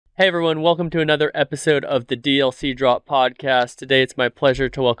Hey everyone, welcome to another episode of the DLC Drop Podcast. Today it's my pleasure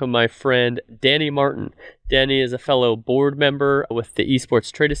to welcome my friend Danny Martin. Danny is a fellow board member with the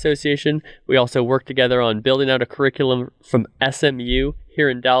Esports Trade Association. We also work together on building out a curriculum from SMU here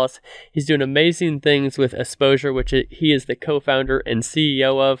in Dallas. He's doing amazing things with Exposure, which he is the co-founder and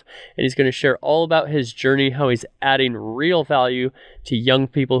CEO of, and he's going to share all about his journey, how he's adding real value to young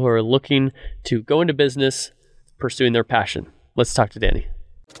people who are looking to go into business, pursuing their passion. Let's talk to Danny.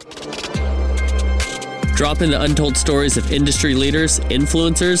 Drop in the untold stories of industry leaders,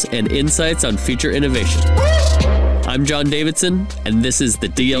 influencers, and insights on future innovation. I'm John Davidson, and this is the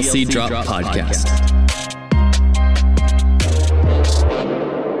DLC Drop Podcast.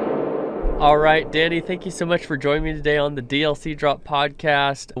 All right, Danny, thank you so much for joining me today on the DLC Drop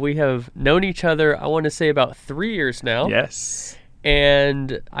Podcast. We have known each other, I want to say, about 3 years now. Yes.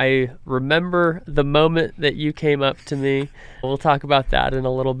 And I remember the moment that you came up to me. We'll talk about that in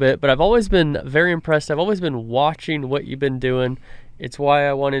a little bit. But I've always been very impressed. I've always been watching what you've been doing. It's why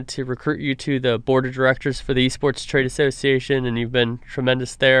I wanted to recruit you to the board of directors for the Esports Trade Association, and you've been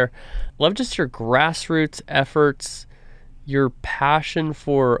tremendous there. Love just your grassroots efforts, your passion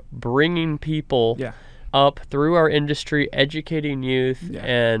for bringing people up through our industry, educating youth,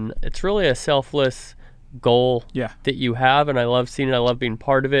 and it's really a selfless goal that you have, and I love seeing it. I love being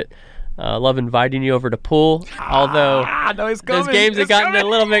part of it. Love inviting you over to pool, although those games have gotten a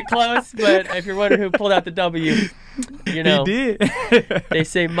little bit close, but if you're wondering who pulled out the W, you know, he did. They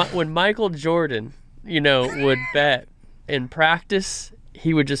say when Michael Jordan, would bet in practice,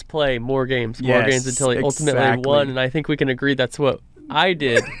 he would just play more games until he ultimately won, and I think we can agree that's what I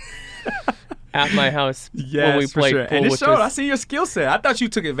did at my house when we played pool. And it showed. I see your skill set. I thought you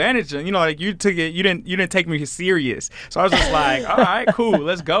took advantage, and you took it. You didn't take me serious. So I was just like, all right, cool,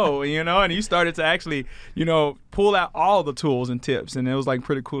 let's go. And you started to actually, pull out all the tools and tips, and it was like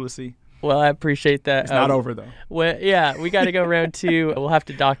pretty cool to see. Well, I appreciate that. It's not over though. Well, yeah, we got to go round two. We'll have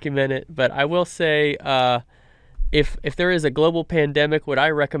to document it, but I will say, if there is a global pandemic, what I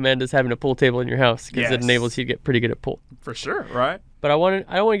recommend is having a pool table in your house because it enables you to get pretty good at pool. For sure, right? But I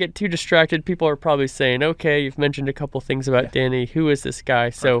don't want to get too distracted. People are probably saying, okay, you've mentioned a couple things about Danny. Who is this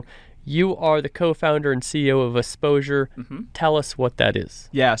guy? So you are the co-founder and CEO of Exposure. Mm-hmm. Tell us what that is.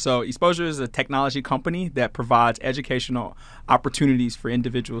 Yeah, so Exposure is a technology company that provides educational opportunities for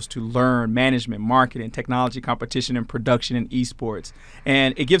individuals to learn management, marketing, technology, competition, and production in esports.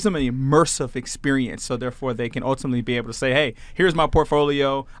 And it gives them an immersive experience. So therefore, they can ultimately be able to say, hey, here's my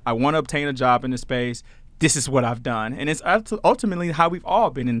portfolio. I want to obtain a job in this space. This is what I've done. And it's ultimately how we've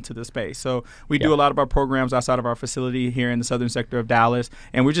all been into the space. So we do a lot of our programs outside of our facility here in the southern sector of Dallas,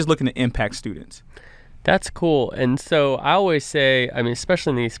 and we're just looking to impact students. That's cool. And so I always say,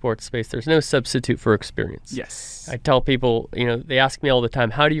 especially in the esports space, there's no substitute for experience. Yes. I tell people, they ask me all the time,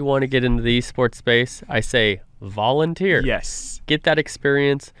 how do you want to get into the esports space? I say, volunteer. Yes. Get that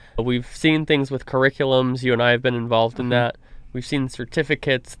experience. We've seen things with curriculums. You and I have been involved in that. We've seen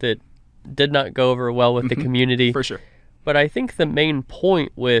certificates that did not go over well with the community. For sure. But I think the main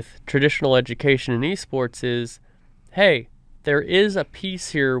point with traditional education in esports is, hey, there is a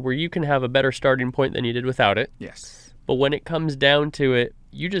piece here where you can have a better starting point than you did without it. Yes. But when it comes down to it,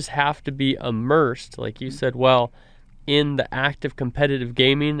 you just have to be immersed, like you said, in the act of competitive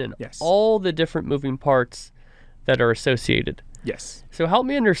gaming and all the different moving parts that are associated. Yes. So help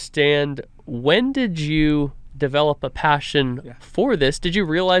me understand, when did you develop a passion for this? Did you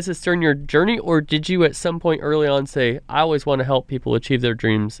realize this during your journey, or did you at some point early on say, I always want to help people achieve their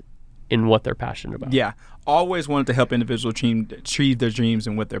dreams in what they're passionate about? Yeah, always wanted to help individuals achieve their dreams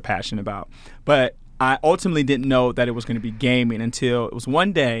and what they're passionate about. But I ultimately didn't know that it was going to be gaming until it was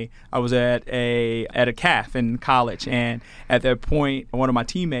one day I was at a CAF in college, and at that point, one of my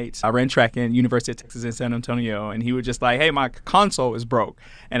teammates, I ran track in University of Texas in San Antonio, and he was just like, hey, my console is broke.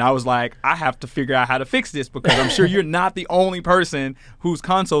 And I was like, I have to figure out how to fix this because I'm sure you're not the only person whose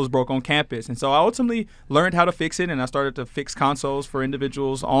console is broke on campus. And so I ultimately learned how to fix it, and I started to fix consoles for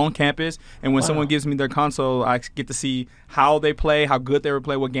individuals on campus. And when someone gives me their console, I get to see how they play, how good they would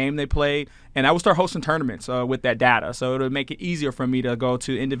play, what game they played. And I would start hosting tournaments with that data. So it would make it easier for me to go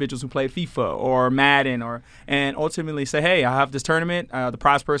to individuals who play FIFA or Madden and ultimately say, hey, I have this tournament. The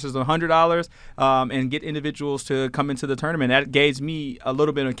prize purse is $100 and get individuals to come into the tournament. That gave me a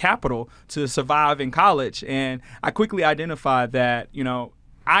little bit of capital to survive in college. And I quickly identified that,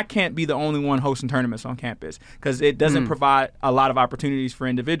 I can't be the only one hosting tournaments on campus because it doesn't provide a lot of opportunities for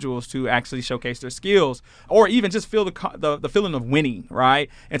individuals to actually showcase their skills or even just feel the feeling of winning, right?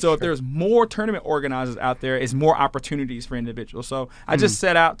 And so if there's more tournament organizers out there, it's more opportunities for individuals. So I just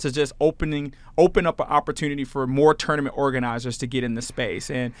set out to just open up an opportunity for more tournament organizers to get in the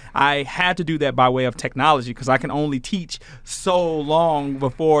space. And I had to do that by way of technology because I can only teach so long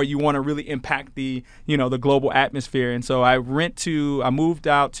before you want to really impact the global atmosphere. And so I moved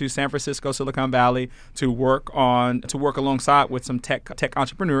out to San Francisco, Silicon Valley to work alongside with some tech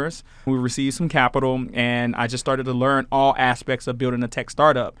entrepreneurs. We received some capital, and I just started to learn all aspects of building a tech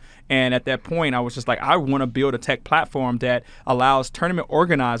startup. And at that point, I was just like, I want to build a tech platform that allows tournament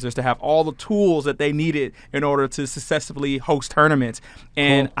organizers to have all the tools that they needed in order to successfully host tournaments.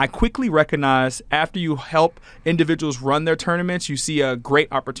 And I quickly recognized after you help individuals run their tournaments, you see a great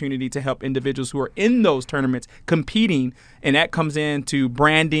opportunity to help individuals who are in those tournaments competing. And that comes into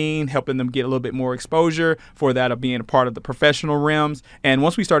branding, helping them get a little bit more exposure for that of being a part of the professional realms. And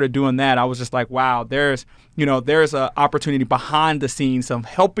once we started doing that, I was just like, wow, there's an opportunity behind the scenes of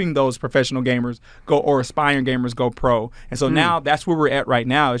helping those professional gamers or aspiring gamers go pro. And so now that's where we're at right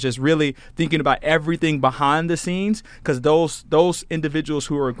now, is just really thinking about everything behind the scenes, because those individuals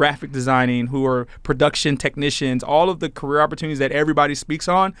who are graphic designing, who are production technicians, all of the career opportunities that everybody speaks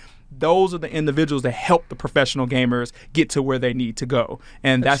on, those are the individuals that help the professional gamers get to where they need to go.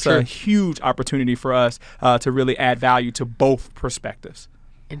 And that's a huge opportunity for us to really add value to both perspectives.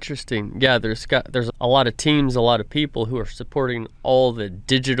 Interesting. Yeah, there's a lot of teams, a lot of people who are supporting all the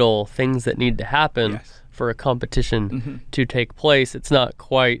digital things that need to happen for a competition to take place. It's not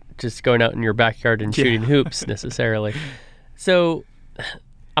quite just going out in your backyard and shooting hoops necessarily. So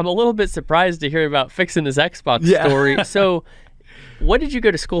I'm a little bit surprised to hear about fixing this Xbox story. So what did you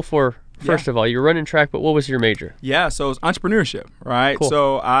go to school for, first of all? You were running track, but what was your major? Yeah, so it was entrepreneurship, right? Cool.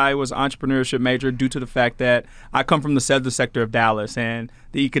 So I was an entrepreneurship major due to the fact that I come from the southern sector of Dallas, and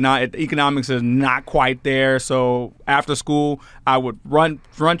the economics is not quite there. So after school, I would run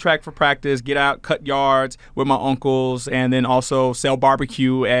track for practice, get out, cut yards with my uncles, and then also sell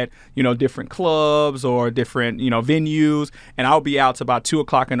barbecue at different clubs or different venues. And I'll be out to about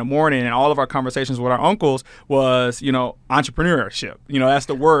 2:00 in the morning, and all of our conversations with our uncles was entrepreneurship. That's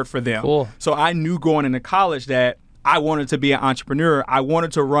the word for them. Cool. So I knew going into college that I wanted to be an entrepreneur. I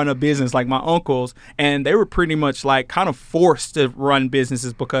wanted to run a business like my uncles, and they were pretty much like kind of forced to run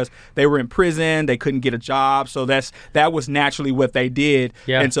businesses because they were in prison. They couldn't get a job. So that was naturally what they did.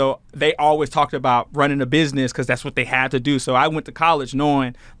 Yeah. And so they always talked about running a business because that's what they had to do. So I went to college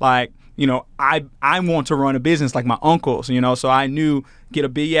knowing like, I want to run a business like my uncles, so I knew get a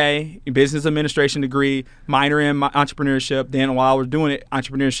BA, business administration degree, minor in my entrepreneurship. Then while I was doing it,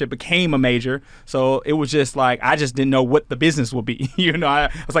 entrepreneurship became a major. So it was just like, I just didn't know what the business would be. I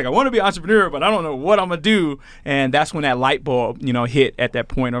was like, I want to be an entrepreneur, but I don't know what I'm going to do. And that's when that light bulb, hit at that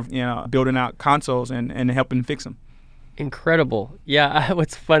point of, building out consoles and helping fix them. Incredible. Yeah,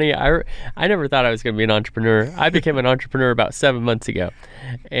 what's funny, I never thought I was going to be an entrepreneur. I became an entrepreneur about 7 months ago,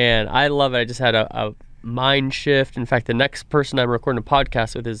 and I love it. I just had a mind shift. In fact, the next person I'm recording a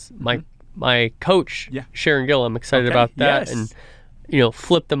podcast with is my coach, Sharon Gill. I'm excited about that. Yes. And,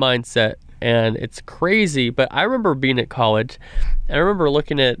 flip the mindset. And it's crazy, but I remember being at college, and I remember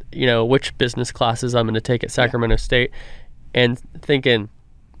looking at, which business classes I'm going to take at Sacramento State and thinking,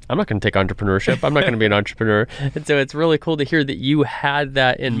 I'm not going to take entrepreneurship. I'm not going to be an entrepreneur. And so it's really cool to hear that you had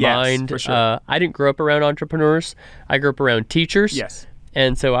that in mind. For sure. I didn't grow up around entrepreneurs. I grew up around teachers. Yes.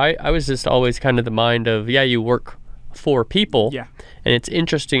 And so I was just always kind of the mind of, you work for people. Yeah. And it's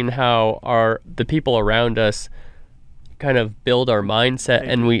interesting how the people around us kind of build our mindset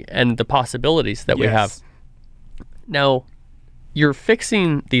and the possibilities that we have. Now, you're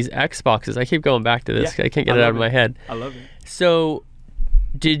fixing these Xboxes. I keep going back to this. I can't get it out of my head. I love it. So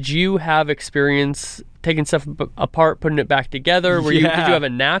did you have experience taking stuff apart, putting it back together? Did you have a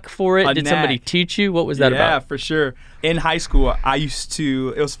knack for it? Did somebody teach you? What was that about? Yeah, for sure. In high school,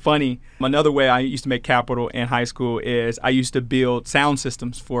 it was funny. Another way I used to make capital in high school is I used to build sound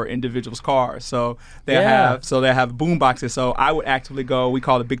systems for individuals' cars. So they have boom boxes. So I would actively go, we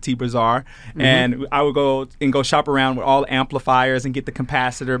call it Big T Bazaar, and I would go shop around with all the amplifiers and get the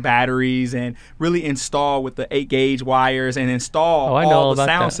capacitor batteries and really install with the 8-gauge wires and install all the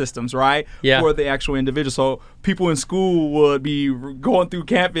sound systems, right? Yeah. For the actual individual. So people in school would be going through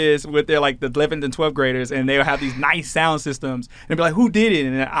campus with their the 11th and 12th graders, and they would have these nice sound systems and be like, who did it?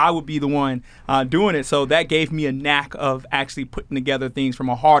 And I would be the one doing it. So that gave me a knack of actually putting together things from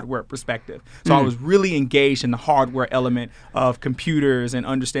a hardware perspective. So I was really engaged in the hardware element of computers and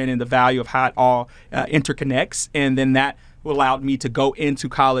understanding the value of how it all interconnects. And then that allowed me to go into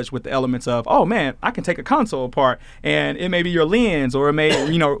college with the elements of, oh man, I can take a console apart and it may be your lens, or it may,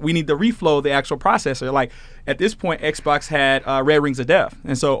 we need to reflow the actual processor. Like at this point, Xbox had Red Rings of Death.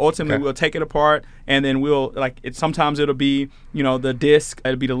 And so ultimately we'll take it apart and then sometimes it'll be, the disc,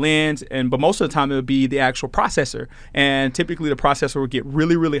 it'll be the lens, but most of the time it'll be the actual processor. And typically the processor will get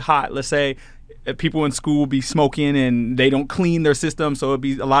really, really hot. Let's say people in school will be smoking and they don't clean their system, so it'll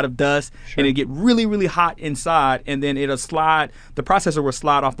be a lot of dust, and it'll get really, really hot inside, and then the processor will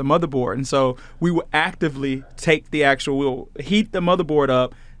slide off the motherboard. And so we will actively we'll heat the motherboard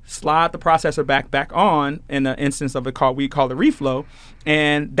up, slide the processor back on in the instance of we call it reflow,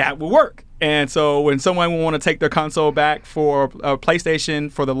 and that will work. And so when someone will want to take their console back for a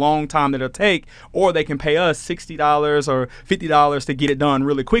PlayStation for the long time that it'll take, or they can pay us $60 or $50 to get it done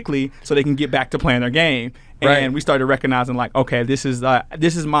really quickly so they can get back to playing their game. And we started recognizing like, okay, this is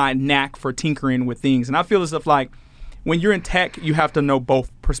my knack for tinkering with things. And I feel as if like when you're in tech, you have to know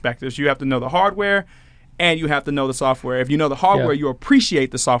both perspectives. You have to know the hardware and you have to know the software. If you know the hardware, you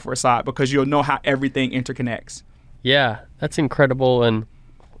appreciate the software side because you'll know how everything interconnects. Yeah, that's incredible. And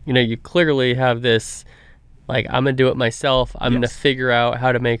you clearly have this, like, I'm going to do it myself. I'm going to figure out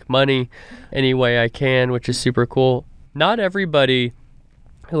how to make money any way I can, which is super cool. Not everybody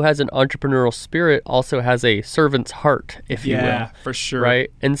who has an entrepreneurial spirit also has a servant's heart, if you will. Yeah, for sure.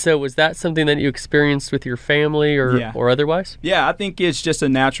 Right? And so was that something that you experienced with your family or otherwise? Yeah, I think it's just a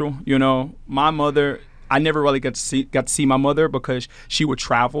natural. My mother, I never really got to see my mother because she would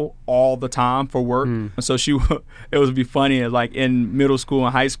travel all the time for work. So it would be funny, like in middle school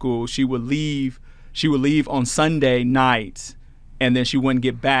and high school, she would leave on Sunday nights, and then she wouldn't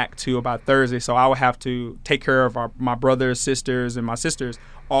get back to about Thursday. So I would have to take care of my brothers, sisters, and my sisters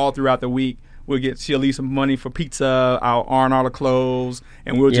all throughout the week. She'll leave some money for pizza, I'll iron all the clothes,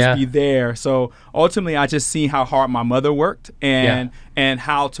 and we'll just be there. So ultimately, I just see how hard my mother worked and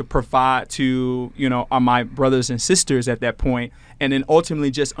how to provide to, my brothers and sisters at that point. And then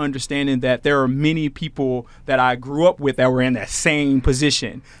ultimately just understanding that there are many people that I grew up with that were in that same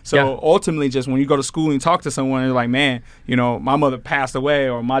position. So ultimately just when you go to school and talk to someone, you're like, man, my mother passed away,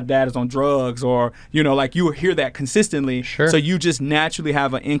 or my dad is on drugs, or, like you will hear that consistently. Sure. So you just naturally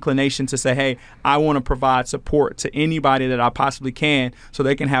have an inclination to say, hey, I want to provide support to anybody that I possibly can so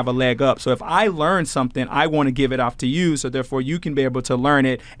they can have a leg up. So if I learn something, I want to give it off to you, so therefore you can be able to learn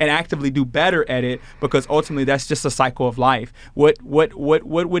it and actively do better at it, because ultimately that's just a cycle of life. What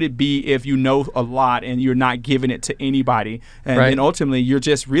would it be if you know a lot and you're not giving it to anybody? And then ultimately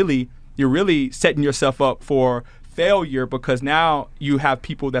you're really setting yourself up for failure, because now you have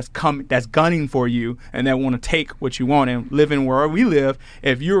people that's gunning for you and that want to take what you want. And living where we live,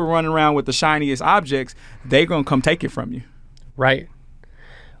 if you're running around with the shiniest objects, they're going to come take it from you. Right.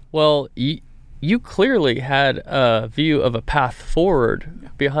 Well, you clearly had a view of a path forward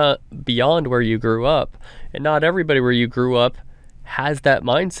beyond where you grew up. And not everybody where you grew up has that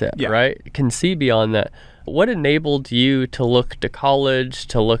mindset, right? Can see beyond that. What enabled you to look to college,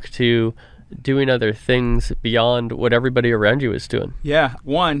 to look to doing other things beyond what everybody around you is doing? Yeah.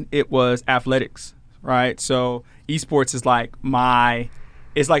 One, it was athletics, right? So esports is like my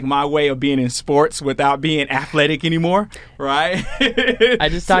way of being in sports without being athletic anymore, right? I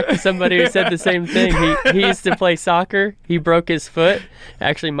just talked to somebody who said the same thing. He used to play soccer. He broke his foot.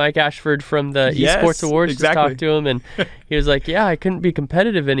 Actually, Mike Ashford from the Esports Awards just talked to him, and he was like, yeah, I couldn't be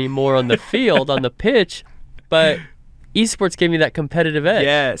competitive anymore on the field, on the pitch, but esports gave me that competitive edge.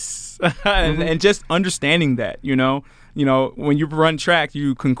 Yes. And just understanding that, when you run track,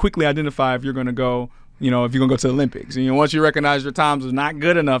 you can quickly identify if you're going to go, if you're going to go to the Olympics. And once you recognize your times is not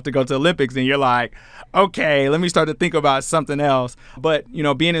good enough to go to the Olympics, then you're like, okay, let me start to think about something else. But,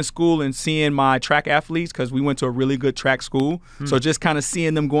 being in school and seeing my track athletes, because we went to a really good track school. So just kind of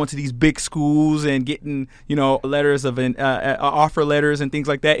seeing them going to these big schools and getting, letters of offer letters and things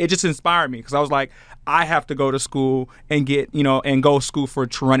like that, it just inspired me, because I was like, I have to go to school and get, and go to school for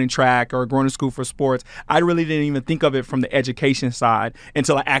running track or going to school for sports. I really didn't even think of it from the education side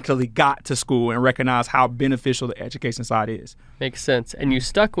until I actually got to school and recognized how beneficial the education side is. Makes sense. And you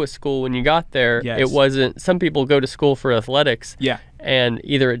stuck with school when you got there. Yes. It wasn't, some people go to school for athletics. Yeah. And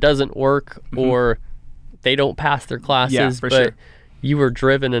either it doesn't work or they don't pass their classes. For sure. You were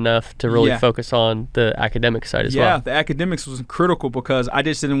driven enough to really focus on the academic side as well. Yeah, the academics was critical because I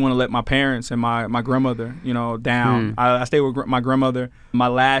just didn't want to let my parents and my grandmother, down. I stayed with my grandmother my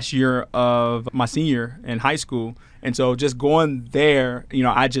last year of my senior in high school. And so just going there,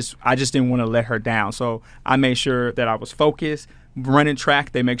 I just didn't want to let her down. So I made sure that I was focused. Running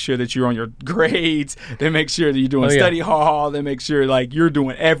track, they make sure that you're on your grades. They make sure that you're doing study hall. They make sure you're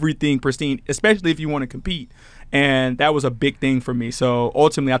doing everything pristine, especially if you want to compete. And that was a big thing for me. So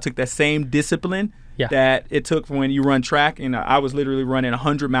ultimately, I took that same discipline that it took from when you run track. And I was literally running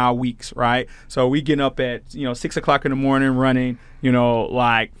 100-mile weeks, right? So we getting up at 6 o'clock in the morning running,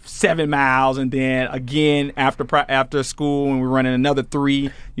 like 7 miles, and then again after school, and we're running another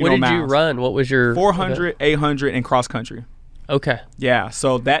 3 What did miles. you run? What was your 400, 800, and cross country. Okay. Yeah,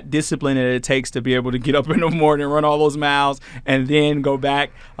 so that discipline that it takes to be able to get up in the morning, run all those miles, and then go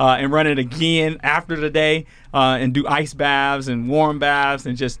back and run it again after the day, and do ice baths and warm baths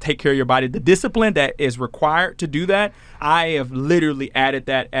and just take care of your body. The discipline that is required to do that, I have literally added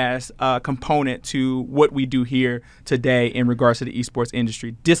that as a component to what we do here today in regards to the esports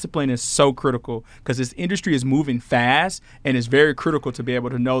industry. Discipline is so critical because this industry is moving fast, and it's very critical to be able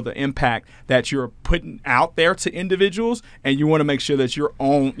to know the impact that you're putting out there to individuals, and you want to make sure that you're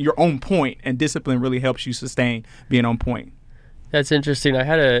on point, and discipline really helps you sustain being on point. That's interesting. I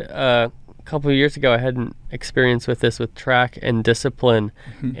had a couple of years ago, I had an experience with this with track and discipline,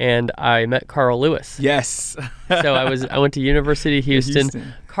 and I met Carl Lewis. Yes. So I went to University of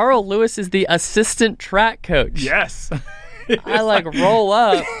Houston. Carl Lewis is the assistant track coach. Yes. I roll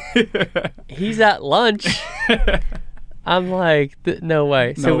up. He's at lunch. I'm like, no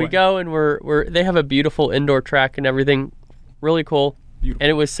way. So we go, and they have a beautiful indoor track and everything. Really cool. Beautiful.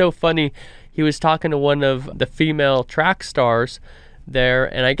 And it was so funny. He was talking to one of the female track stars there,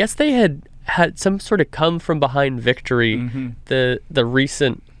 and I guess they had some sort of come from behind victory the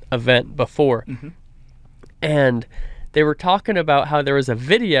recent event before. And they were talking about how there was a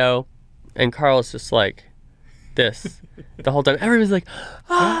video, and Carl's just like this the whole time. Everyone's like,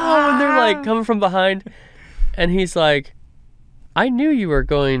 oh, and they're like coming from behind, and he's like, I knew you were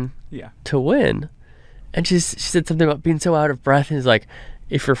going to win. And she said something about being so out of breath, and he's like,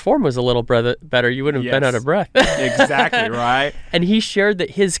 if your form was a little better, you wouldn't have been out of breath. Exactly, right? And he shared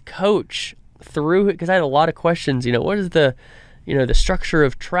that his coach through it, because I had a lot of questions, what is the structure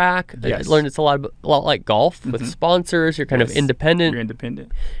of track? Yes. I learned it's a lot like golf with sponsors. You're kind of independent. You're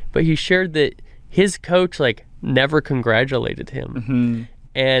independent. But he shared that his coach never congratulated him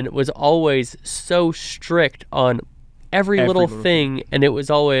and was always so strict on every little thing, and it was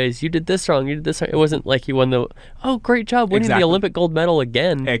always, you did this wrong, you did this wrong. It wasn't like he won great job winning the Olympic gold medal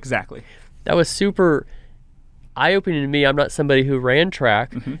again. Exactly. That was super eye-opening to me. I'm not somebody who ran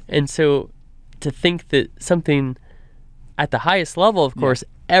track, and so to think that something at the highest level, of course,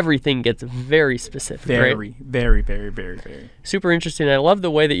 everything gets very specific. Very, right? very, very, very, very. Super interesting. I love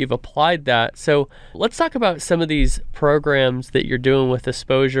the way that you've applied that. So let's talk about some of these programs that you're doing with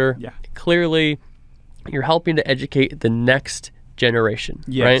Exposure. Yeah. Clearly, you're helping to educate the next generation,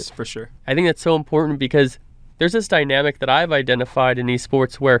 right? For sure. I think that's so important because there's this dynamic that I've identified in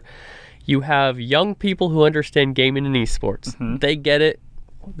esports where you have young people who understand gaming and esports. They get it.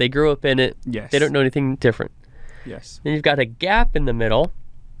 They grew up in it. Yes. They don't know anything different. Yes. Then you've got a gap in the middle.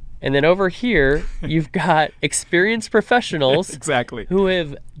 And then over here, you've got experienced professionals exactly. who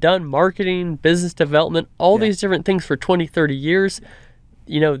have done marketing, business development, all these different things for 20, 30 years.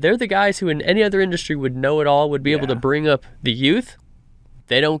 They're the guys who in any other industry would know it all, would be able to bring up the youth.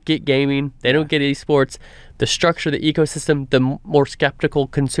 They don't get gaming. They don't get esports. The structure, the ecosystem, the more skeptical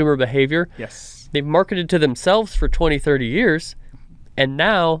consumer behavior. Yes. They've marketed to themselves for 20, 30 years. And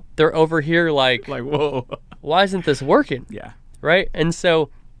now they're over here like whoa, why isn't this working? Yeah. Right? And so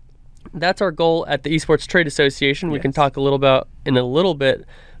that's our goal at the Esports Trade Association. We can talk a little about in a little bit,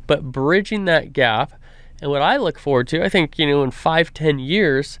 but bridging that gap. And what I look forward to, I think, in 5-10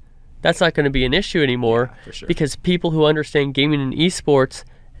 years, that's not going to be an issue anymore for sure. because people who understand gaming and esports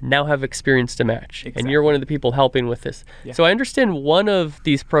now have experience to match. Exactly. And you're one of the people helping with this. Yeah. So I understand one of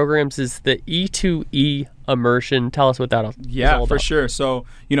these programs is the E2E immersion. Tell us what that is all about. Yeah, for sure. So,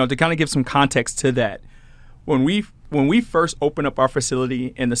 to kind of give some context to that, when we first opened up our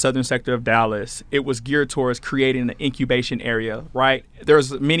facility in the southern sector of Dallas, it was geared towards creating an incubation area, right?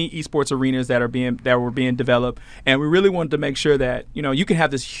 There's many esports arenas that were being developed, and we really wanted to make sure that, you can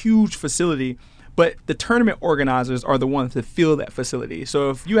have this huge facility, but the tournament organizers are the ones that fill that facility. So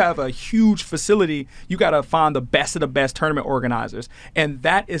if you have a huge facility, you got to find the best of the best tournament organizers, and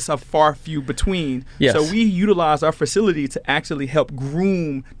that is a far few between. Yes. So we utilize our facility to actually help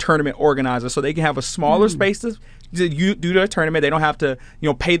groom tournament organizers so they can have a smaller space to do their tournament. They don't have to,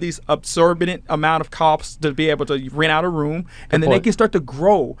 pay these absorbent amount of costs to be able to rent out a room. And then they can start to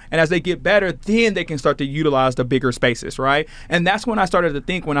grow. And as they get better, then they can start to utilize the bigger spaces, right? And that's when I started to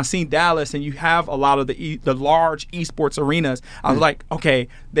think, when I seen Dallas and you have a lot of the large esports arenas, I was like, okay,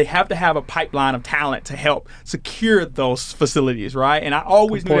 they have to have a pipeline of talent to help secure those facilities, right? And I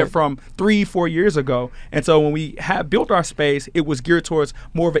always knew that from 3-4 years ago. And so when we had built our space, it was geared towards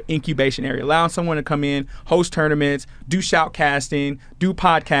more of an incubation area, allowing someone to come in, host tournaments, do shoutcasting, do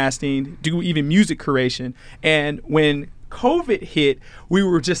podcasting, do even music creation. And when COVID hit, we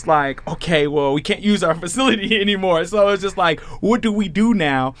were just like, okay, well, we can't use our facility anymore. So it's just like, what do we do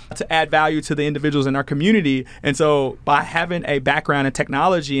now to add value to the individuals in our community? And so by having a background in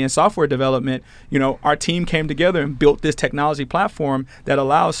technology and software development, our team came together and built this technology platform that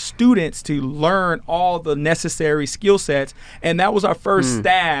allows students to learn all the necessary skill sets. And that was our first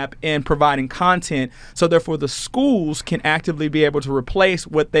stab in providing content. So therefore, the schools can actively be able to replace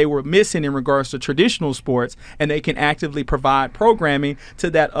what they were missing in regards to traditional sports, and they can actively provide programming to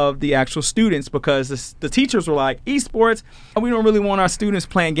that of the actual students, because the teachers were like, esports, we don't really want our students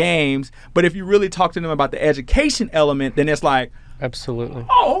playing games. But if you really talk to them about the education element, then it's like, absolutely.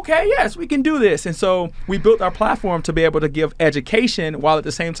 Oh, okay, yes, we can do this. And so we built our platform to be able to give education while at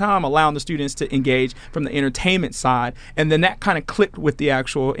the same time allowing the students to engage from the entertainment side. And then that kind of clicked with the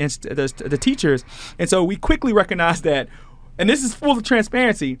actual the teachers. And so we quickly recognized that, and this is full of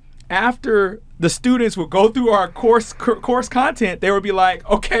transparency, after the students would go through our course content, they would be like,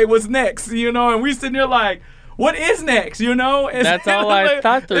 okay, what's next? And we sitting there like, what is next? That's all I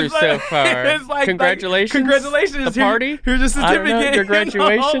thought through so far. It's like, congratulations. Congratulations. The party. Here's a certificate. Your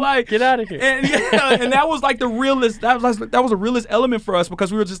graduation. Get out of here. And that was like the realest. That was a realest element for us, because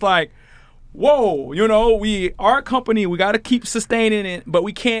we were just like, whoa, we are a company. We got to keep sustaining it, but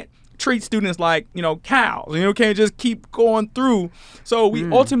we can't treat students like, cows. Can't just keep going through. So we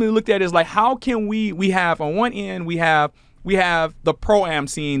ultimately looked at it as like, how can we have, on one end, we have the pro-am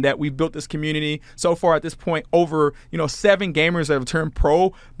scene that we've built this community so far at this point, over 7 gamers that have turned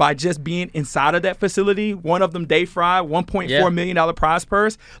pro by just being inside of that facility. One of them, Dave Fry, $1.4 million prize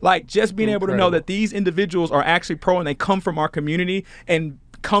purse. Like, just being able to know that these individuals are actually pro and they come from our community and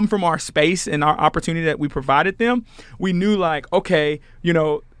come from our space and our opportunity that we provided them. We knew, like, okay,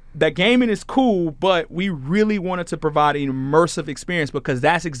 that gaming is cool, but we really wanted to provide an immersive experience, because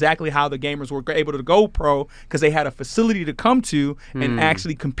that's exactly how the gamers were able to go pro, because they had a facility to come to and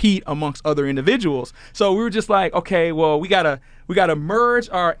actually compete amongst other individuals. So we were just like, okay, well, we gotta merge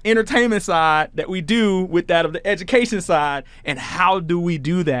our entertainment side that we do with that of the education side, and how do we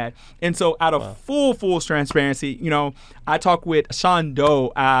do that? And so out of full transparency, I talked with Sean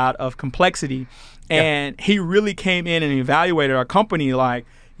Doe out of Complexity, and he really came in and evaluated our company like,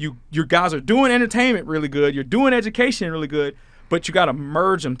 you guys are doing entertainment really good, you're doing education really good, but you got to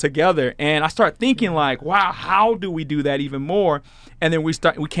merge them together. And I start thinking like, wow, how do we do that even more? And then we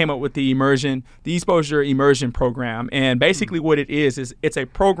came up with the eXposure Immersion program. And basically what it is it's a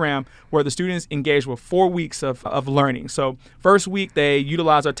program where the students engage with 4 weeks of learning. So first week, they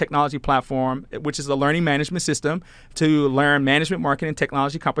utilize our technology platform, which is a learning management system, to learn management, marketing,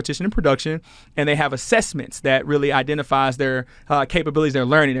 technology, competition, and production. And they have assessments that really identifies their capabilities, their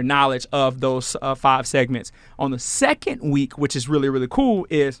learning, their knowledge of those 5 segments. On the second week, which is really, really cool,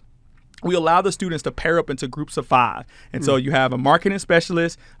 is we allow the students to pair up into groups of 5. And so you have a marketing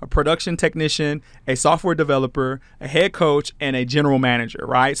specialist, a production technician, a software developer, a head coach, and a general manager,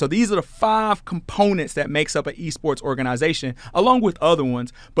 right? So these are the 5 components that makes up an esports organization, along with other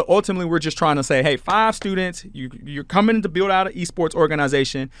ones. But ultimately, we're just trying to say, hey, 5 students, you're coming to build out an esports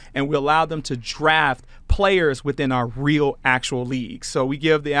organization, and we allow them to draft players within our real actual leagues. So we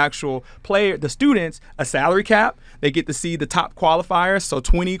give the actual the students, a salary cap. They get to see the top qualifiers, so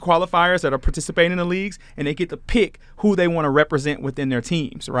 20 qualifiers that are participating in the leagues, and they get to pick who they want to represent within their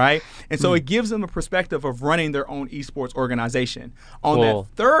teams, right? And so it gives them a perspective of running their own esports organization. On that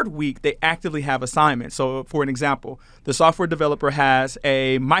third week, they actively have assignments. So for an example, the software developer has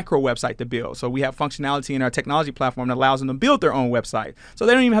a micro website to build. So we have functionality in our technology platform that allows them to build their own website. So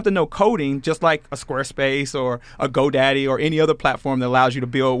they don't even have to know coding, just like a Squarespace or a GoDaddy or any other platform that allows you to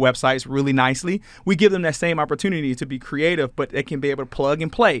build websites really nicely. We give them that same opportunity to be creative, but they can be able to plug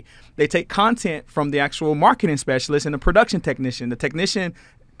and play. They take content from the actual marketing specialist and the production technician. The technician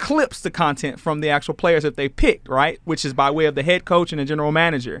clips the content from the actual players that they picked, right? Which is by way of the head coach and the general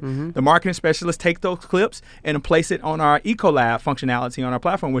manager. The marketing specialists take those clips and place it on our Ecolab functionality on our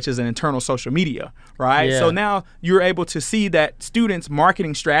platform, which is an internal social media, right? So now you're able to see that students'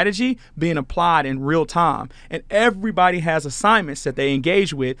 marketing strategy being applied in real time. And everybody has assignments that they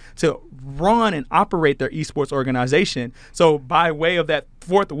engage with to run and operate their esports organization. So by way of that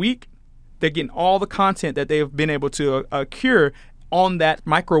 4th week, they're getting all the content that they've been able to accrue on that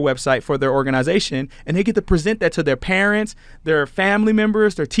micro website for their organization, and they get to present that to their parents, their family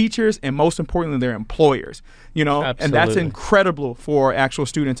members, their teachers, and most importantly, their employers. Absolutely. And that's incredible for actual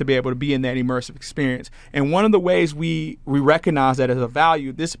students to be able to be in that immersive experience. And one of the ways we recognize that as a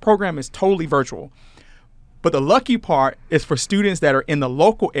value, this program is totally virtual. But the lucky part is for students that are in the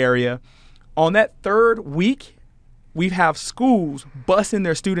local area, on that 3rd week, we have schools busing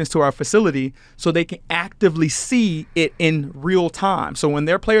their students to our facility so they can actively see it in real time. So when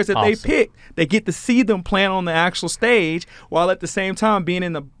their players that they pick, they get to see them playing on the actual stage while at the same time being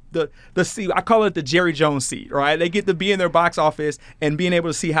in the seat. I call it the Jerry Jones seat, right? They get to be in their box office and being able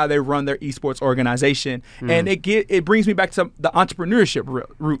to see how they run their esports organization. And it brings me back to the entrepreneurship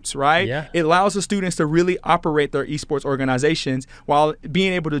roots, right? Yeah. It allows the students to really operate their esports organizations while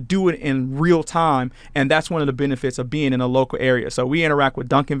being able to do it in real time. And that's one of the benefits of being in a local area. So we interact with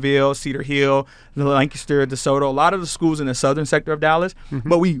Duncanville, Cedar Hill, Lancaster, DeSoto, a lot of the schools in the southern sector of Dallas.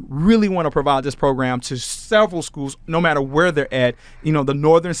 But we really want to provide this program to several schools, no matter where they're at, the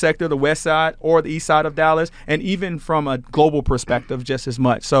northern sector, the west side, or the east side of Dallas, and even from a global perspective just as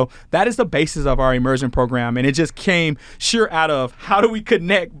much. So that is the basis of our immersion program, and it just came out of how do we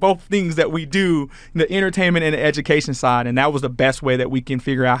connect both things that we do, the entertainment and the education side, and that was the best way that we can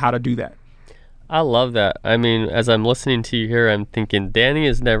figure out how to do that. I love that. I mean, as I'm listening to you here, I'm thinking Danny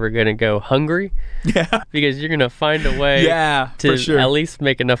is never going to go hungry. Yeah. Because you're going to find a way for sure. at least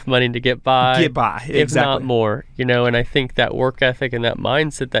make enough money to get by. Exactly. If not more. And I think that work ethic and that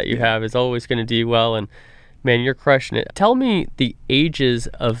mindset that you have is always going to do well. And, man, you're crushing it. Tell me the ages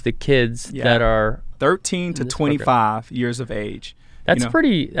of the kids that are 13 to 25 years of age. That's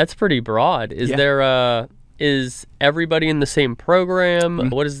pretty broad. Is everybody in the same program?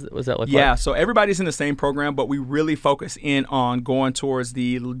 What does that look like? Yeah, so everybody's in the same program, but we really focus in on going towards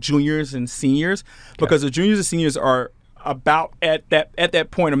the juniors and seniors because the juniors and seniors are about at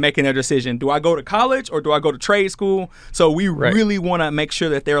that point of making their decision. Do I go to college or do I go to trade school? So we really want to make sure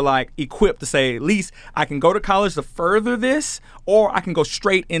that they're equipped to say, at least I can go to college to further this, or I can go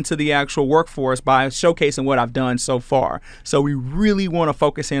straight into the actual workforce by showcasing what I've done so far. So we really want to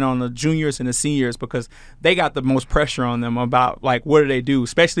focus in on the juniors and the seniors because they got the most pressure on them about what do they do,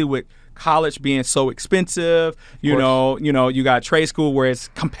 especially with college being so expensive, you got trade school where it's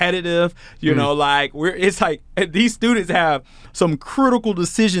competitive, these students have some critical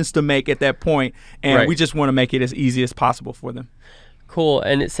decisions to make at that point, and we just want to make it as easy as possible for them. Cool.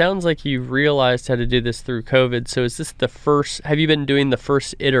 And it sounds like you realized how to do this through COVID. So is this have you been doing the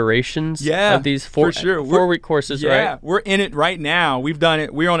first iterations of these 4-week courses, right? Yeah, we're in it right now. We've done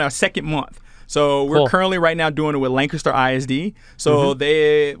it. We're on our 2nd month. So we're currently right now doing it with Lancaster ISD. So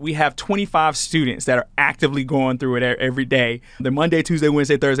we have 25 students that are actively going through it every day. The Monday, Tuesday,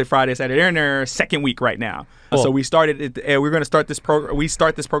 Wednesday, Thursday, Friday, Saturday. They're in their 2nd week right now. Cool. So we started it. We're going to start this program. We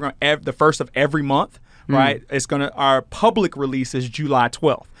start this program the first of every month. Right. Our public release is July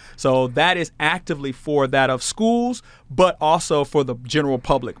 12th. So that is actively for that of schools, but also for the general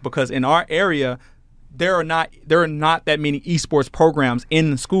public, because in our area, there are not that many esports programs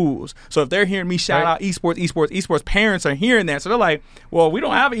in the schools. So if they're hearing me shout out esports, parents are hearing that. So they're like, well, we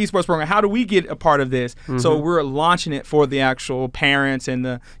don't have an esports program. How do we get a part of this? So we're launching it for the actual parents and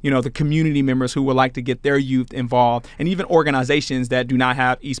the community members who would like to get their youth involved, and even organizations that do not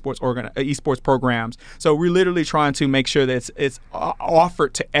have esports programs. So we're literally trying to make sure that it's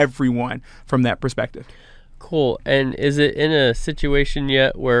offered to everyone from that perspective. Cool. And is it in a situation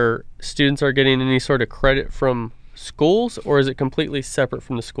yet where students are getting any sort of credit from schools, or is it completely separate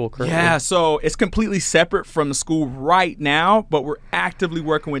from the school currently? Yeah, so it's completely separate from the school right now, but we're actively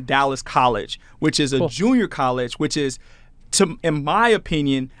working with Dallas College, which is a junior college, which is, in my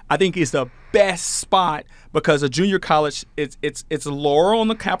opinion, I think is the best spot, because a junior college, it's lower on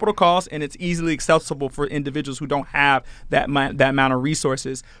the capital cost and it's easily accessible for individuals who don't have that amount of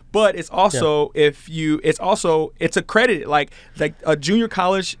resources. But it's also it's accredited. Like a junior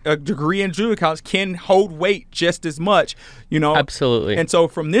college, a degree in junior college can hold weight just as much. Absolutely. And so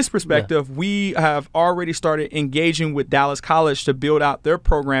from this perspective, we have already started engaging with Dallas College to build out their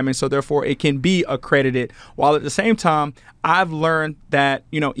programming, so therefore it can be accredited. While at the same time, I've learned that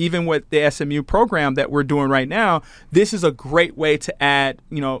even with the SMU program that we're doing right now, this is a great way to add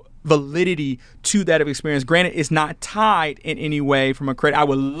validity to that experience. Granted, it's not tied in any way from a credit. I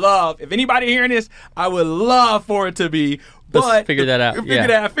would love, if anybody hearing this, I would love for it to be, Let's figure that out.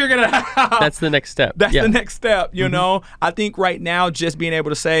 Figure that out. That's the next step. That's the next step, you know. I think right now just being able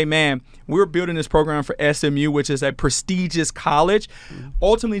to say, man, we're building this program for SMU, which is a prestigious college.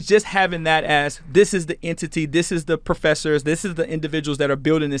 Ultimately, just having that as this is the entity, this is the professors, this is the individuals that are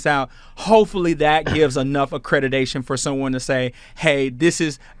building this out. Hopefully that gives enough accreditation for someone to say, hey, this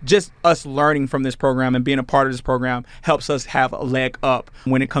is just us learning from this program, and being a part of this program helps us have a leg up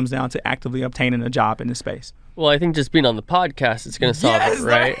when it comes down to actively obtaining a job in this space. Well, I think just being on the podcast is going to solve it,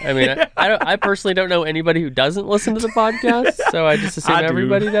 right? I mean, I personally don't know anybody who doesn't listen to the podcast, so I just assume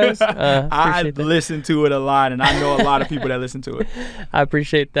everybody does. I listen to it a lot, and I know a lot of people that listen to it. I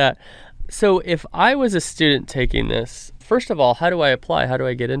appreciate that. So if I was a student taking this, first of all, how do I apply? How do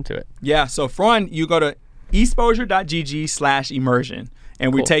I get into it? Yeah, so for one, you go to exposure.gg/immersion.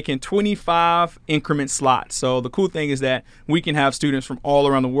 And we're taking 25 increment slots. So the cool thing is that we can have students from all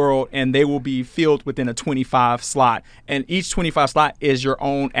around the world, and they will be filled within a 25 slot. And each 25 slot is your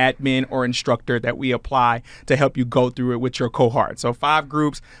own admin or instructor that we apply to help you go through it with your cohort. So 5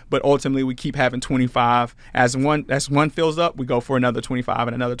 groups, but ultimately we keep having 25. As one fills up, we go for another 25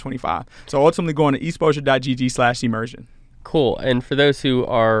 and another 25. So ultimately going to exposure.gg/immersion. Cool. And for those who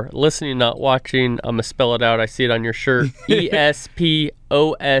are listening, not watching, I'm going to spell it out. I see it on your shirt.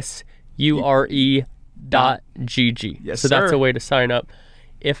 ESPOSURE.GG. Yes, so sir. that's a way to sign up.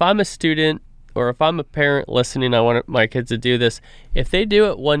 If I'm a student or if I'm a parent listening, I want my kids to do this. If they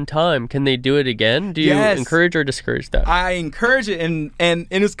do it one time, can they do it again? Do you encourage or discourage that? I encourage it, and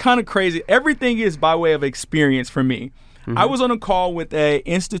it's kind of crazy. Everything is by way of experience for me. I was on a call with an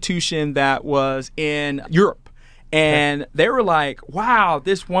institution that was in Europe. And they were like, wow,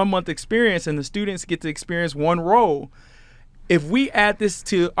 this 1 month experience, and the students get to experience one role. If we add this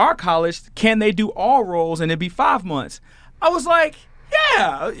to our college, can they do all roles and it'd be 5 months? I was like,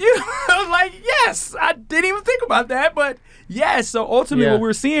 yeah. I was like, yes. I didn't even think about that, but yes. So ultimately what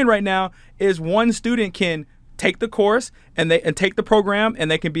we're seeing right now is one student can take the course and take the program,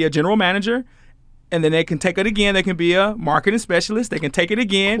 and they can be a general manager. And then they can take it again. They can be a marketing specialist. They can take it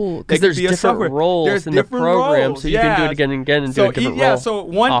again. Cool, because there's different roles in the program, so you can do it again and again and do a different role. So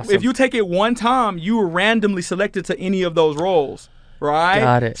if you take it one time, you are randomly selected to any of those roles, right?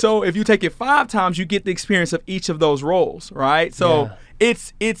 Got it. So if you take it 5 times, you get the experience of each of those roles, right? So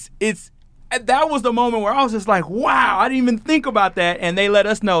it's that was the moment where I was just like, wow, I didn't even think about that, and they let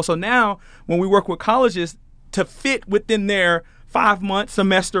us know. So now when we work with colleges to fit within their 5-month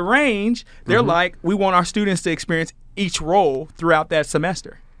semester range, they're like, we want our students to experience each role throughout that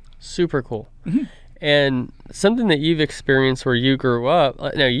semester. Super cool. And something that you've experienced where you grew up,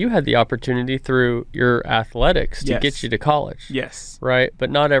 now you had the opportunity through your athletics to get you to college. Yes. Right? But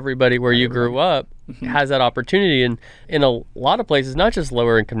not everybody where you grew up has that opportunity. And in a lot of places, not just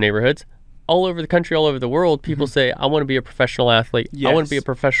lower income neighborhoods, all over the country, all over the world, people say, I want to be a professional athlete. I want to be a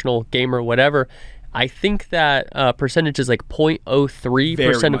professional gamer, whatever. I think that percentage is like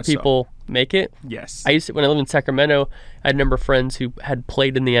 0.03% of people make it. Yes. When I lived in Sacramento, I had a number of friends who had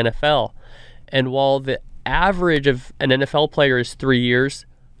played in the NFL. And while the average of an NFL player is 3 years,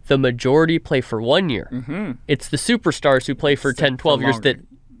 the majority play for 1 year. It's the superstars who play for 10, 12 years that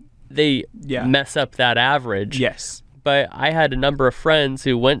they mess up that average. Yes. But I had a number of friends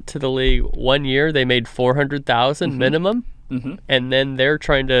who went to the league 1 year. They made $400,000 minimum. And then they're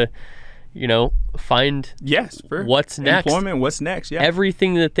trying to find what's next. Employment, what's next,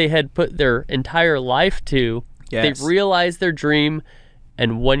 Everything that they had put their entire life to, they realized their dream,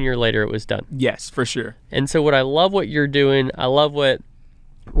 and 1 year later it was done. Yes, for sure. And so I love what you're doing. I love what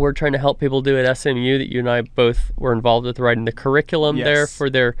we're trying to help people do at SMU that you and I both were involved with writing the curriculum there for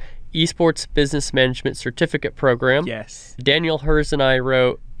their Esports Business Management Certificate Program. Yes. Daniel Hers and I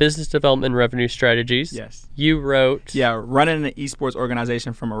wrote Business Development and Revenue Strategies. Yes. You wrote... running an esports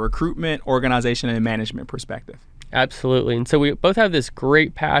organization from a recruitment, organization, and management perspective. Absolutely. And so we both have this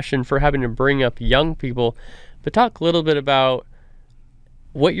great passion for having to bring up young people, but talk a little bit about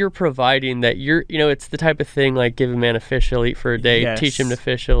what you're providing that it's the type of thing like give a man a fish, he'll eat for a day, teach him to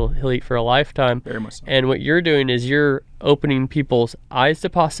fish, he'll eat for a lifetime. Very much so. And what you're doing is you're opening people's eyes to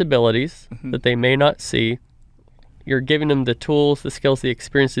possibilities that they may not see. You're giving them the tools, the skills, the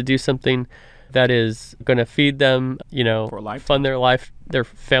experience to do something that is going to feed them, for a lifetime. Fund their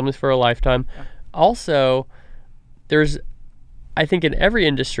families for a lifetime. Yeah. Also, there's, I think in every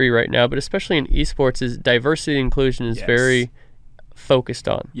industry right now, but especially in esports, is diversity and inclusion is very focused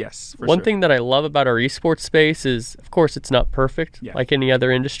on. Yes, for One sure. thing that I love about our esports space is, of course, it's not perfect like any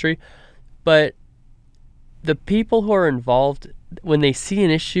other industry, but the people who are involved, when they see an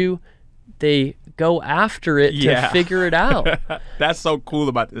issue, they go after it to figure it out. That's so cool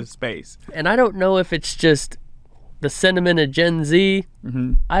about this space. And I don't know if it's just the sentiment of Gen Z.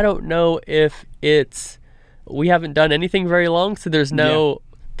 Mm-hmm. I don't know if we haven't done anything very long, so there's no,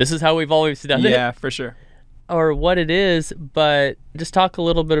 this is how we've always done it. Yeah, for sure. Or what it is, but just talk a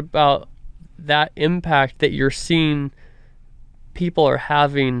little bit about that impact that you're seeing people are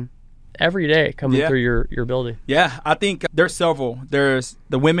having every day coming through your building. Yeah, I think there's several. There's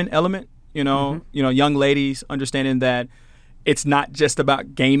the women element, young ladies understanding that it's not just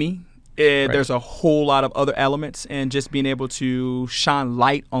about gaming. There's a whole lot of other elements, and just being able to shine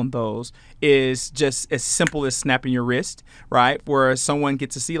light on those is just as simple as snapping your wrist, right? Where someone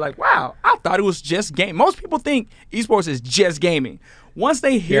gets to see like, wow, I thought it was just game. Most people think esports is just gaming. Once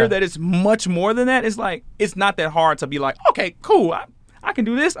they hear that it's much more than that, it's like, it's not that hard to be like, okay, cool. I can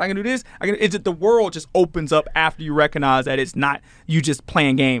do this. I can do this. It's that the world just opens up after you recognize that it's not you just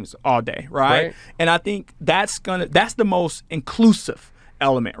playing games all day, right? And I think that's the most inclusive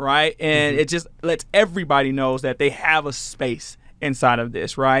element, right? And it just lets everybody knows that they have a space inside of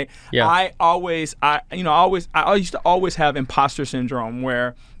this, right? Yeah. I used to always have imposter syndrome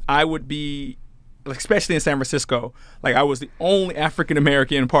where I would be, especially in San Francisco, like I was the only African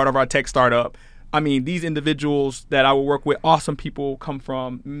American part of our tech startup. I mean, these individuals that I would work with, awesome people, come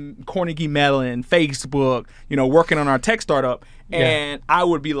from Carnegie Mellon, Facebook, working on our tech startup. And I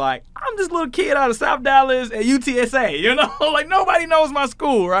would be like, I'm this little kid out of South Dallas at UTSA, like nobody knows my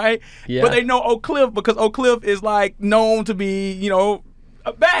school, right? Yeah. But they know Oak Cliff because Oak Cliff is like known to be,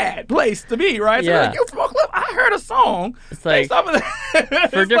 a bad place to be, right? So Yeah. like, you from Oak Cliff? I heard a song. It's like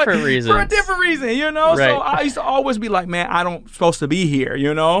for different reasons. For a different reason, Right. So I used to always be like, man, I don't supposed to be here,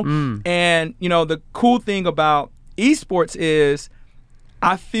 And, the cool thing about esports is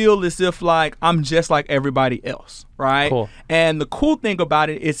I feel as if like I'm just like everybody else, right? Cool. And the cool thing about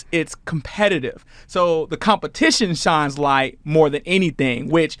it is it's competitive. So the competition shines light more than anything,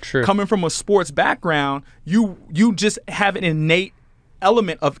 which coming from a sports background, you just have an innate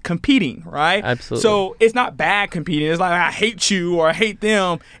element of competing, right? Absolutely. So it's not bad competing. It's like I hate you or I hate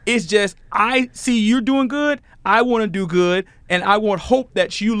them. It's just I see you're doing good. I want to do good, and I want hope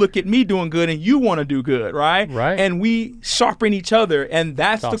that you look at me doing good and you want to do good, right? Right. And we sharpen each other, and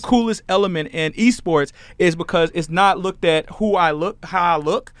that's awesome. the coolest element in esports is because it's not looked at how I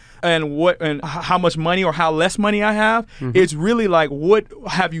look, and how much money or how less money I have. It's really like, what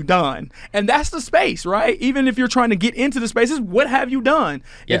have you done? And that's the space, right? Even if you're trying to get into the spaces, what have you done?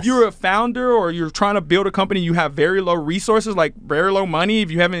 Yes. If you're a founder or you're trying to build a company, you have very low resources, like very low money. If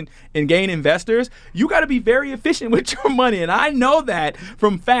you haven't gained investors, you got to be very efficient with your money. And I know that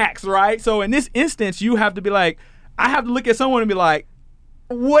from facts, right? So in this instance, you have to be like, I have to look at someone and be like,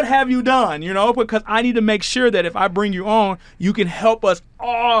 what have you done? Because I need to make sure that if I bring you on, you can help us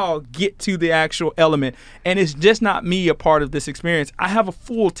all get to the actual element. And it's just not me a part of this experience. I have a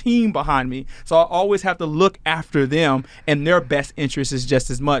full team behind me. So I always have to look after them, and their best interest is just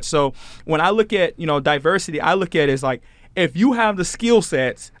as much. So when I look at, diversity, I look at it as like, if you have the skill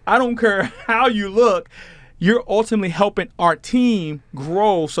sets, I don't care how you look, you're ultimately helping our team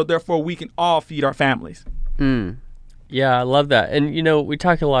grow, so therefore we can all feed our families. Yeah, I love that. And, we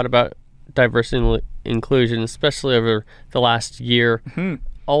talk a lot about diversity and inclusion, especially over the last year.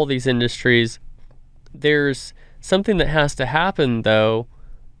 All these industries, there's something that has to happen, though,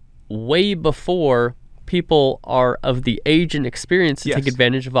 way before people are of the age and experience to take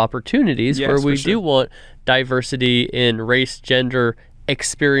advantage of opportunities, where we do want diversity in race, gender,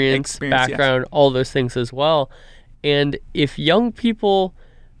 experience background, all those things as well. And if young people,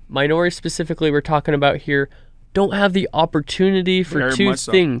 minorities specifically we're talking about here, don't have the opportunity for Very two much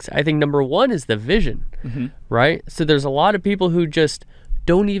so. things. I think number one is the vision, right? So there's a lot of people who just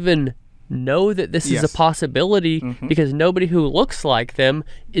don't even know that this is a possibility because nobody who looks like them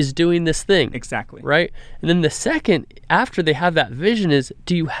is doing this thing. Exactly. Right? And then the second, after they have that vision, is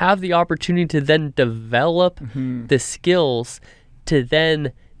do you have the opportunity to then develop the skills to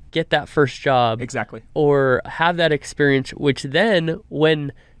then get that first job? Exactly. Or have that experience, which then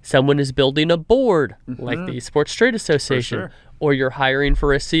when someone is building a board like the Sports Trade Association, or you're hiring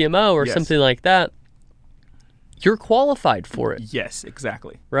for a CMO or something like that, you're qualified for it. Yes,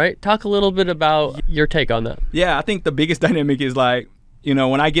 exactly. Right? Talk a little bit about your take on that. Yeah, I think the biggest dynamic is like,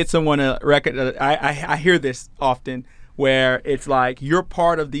 when I get someone a record, I hear this often where it's like, you're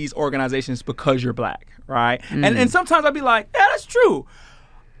part of these organizations because you're black, right? And sometimes I'll be like, yeah, that's true.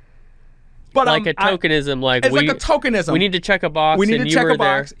 But like a tokenism, it's like a tokenism. We need to check a box. We need to check a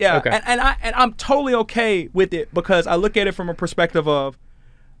box. Yeah, okay. and I'm totally okay with it because I look at it from a perspective of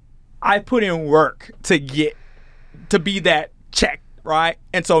I put in work to be that check, right?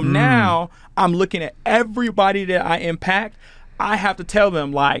 And so now I'm looking at everybody that I impact. I have to tell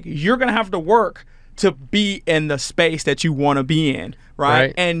them like, you're gonna have to work to be in the space that you want to be in,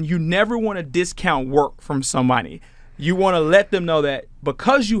 right? And you never want to discount work from somebody. You want to let them know that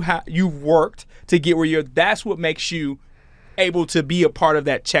because you've worked to get where that's what makes you able to be a part of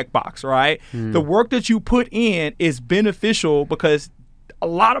that checkbox, right? The work that you put in is beneficial because a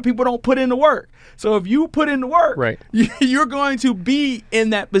lot of people don't put in the work. So if you put in the work, you're going to be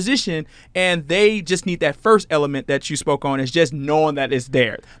in that position, and they just need that first element that you spoke on, is just knowing that it's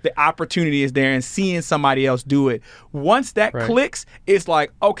there. The opportunity is there and seeing somebody else do it. Once that clicks, it's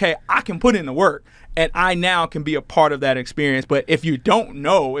like, okay, I can put in the work. And I now can be a part of that experience. But if you don't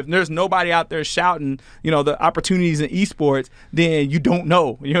know, if there's nobody out there shouting, the opportunities in esports, then you don't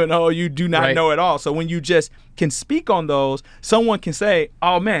know. You do not know at all. So when you just can speak on those, someone can say,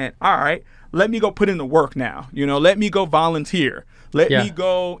 oh, man, all right, let me go put in the work now. Let me go volunteer. Let me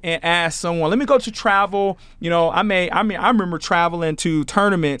go and ask someone. Let me go to travel. I remember traveling to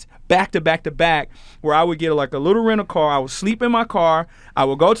tournaments back to back to back, where I would get like a little rental car. I would sleep in my car. I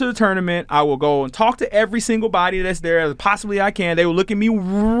would go to the tournament. I will go and talk to every single body that's there as possibly I can. They would look at me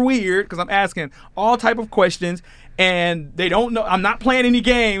weird because I'm asking all type of questions, and they don't know. I'm not playing any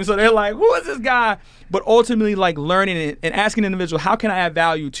games, so they're like, "Who is this guy?" But ultimately, like learning and asking an individual, how can I add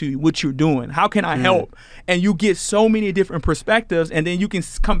value to what you're doing? How can I help? And you get so many different perspectives, and then you can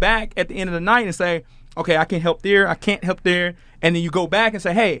come back at the end of the night and say, okay, I can help there, I can't help there. And then you go back and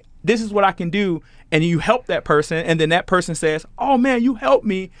say, hey, this is what I can do. And you help that person, and then that person says, oh, man, you helped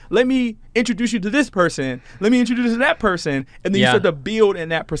me. Let me introduce you to this person. Let me introduce you to that person. And then you start to build in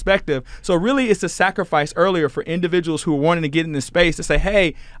that perspective. So really it's a sacrifice earlier for individuals who are wanting to get in this space to say,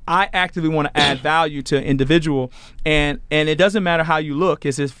 hey, I actively want to add value to an individual. And it doesn't matter how you look.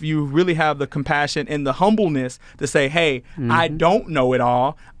 It's if you really have the compassion and the humbleness to say, hey, I don't know it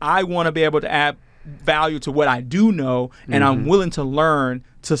all. I want to be able to add value to what I do know, and I'm willing to learn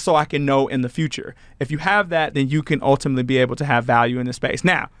so I can know in the future. If you have that, then you can ultimately be able to have value in the space.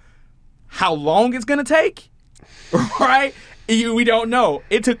 Now, how long it's going to take, right? We don't know.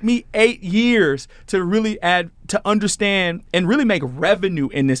 It took me 8 years to really to understand and really make revenue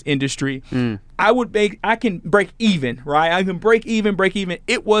in this industry. I can break even, right? I can break even.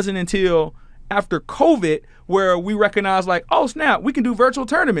 It wasn't until after COVID where we recognized like, oh snap, we can do virtual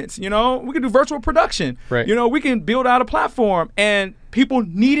tournaments, we can do virtual production, we can build out a platform, and people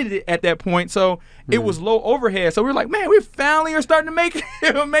needed it at that point. So it was low overhead. So we were like, man, we finally are starting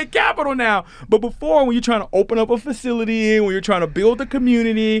to make capital now. But before, when you're trying to open up a facility, when you're trying to build a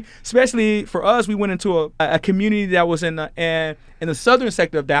community, especially for us, we went into a community that was in the southern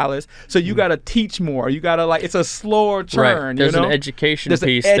sector of Dallas. So you got to teach more. You got to it's a slower turn. There's an education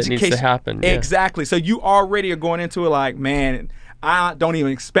piece that needs to happen. Exactly. So you already are going into it like, man, I don't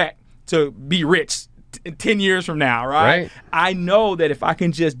even expect to be rich 10 years from now, right? I know that if I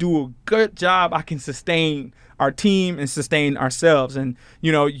can just do a good job, I can sustain our team and sustain ourselves. And,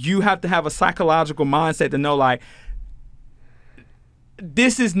 you have to have a psychological mindset to know, like,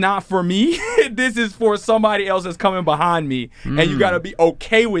 this is not for me. This is for somebody else that's coming behind me. And you got to be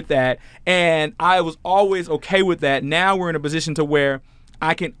okay with that. And I was always okay with that. Now we're in a position to where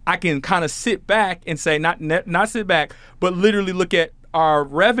I can kind of sit back and say, not sit back, but literally look at our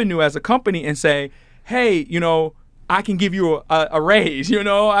revenue as a company and say, hey, I can give you a raise. You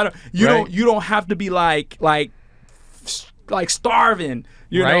don't have to be like starving,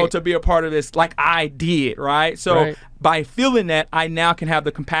 to be a part of this like I did, right? So by feeling that, I now can have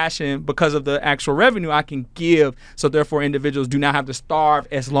the compassion because of the actual revenue I can give. So therefore, individuals do not have to starve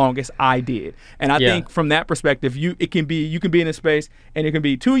as long as I did. And I think from that perspective, you can be in a space, and it can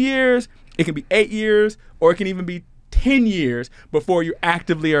be 2 years, it can be 8 years, or it can even be 10 years before you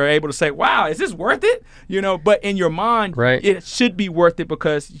actively are able to say, wow, is this worth it? But in your mind, it should be worth it,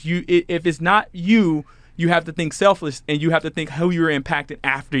 because if it's not you have to think selfless, and you have to think how you're impacted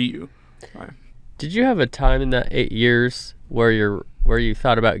after you. Right. Did you have a time in that 8 years where you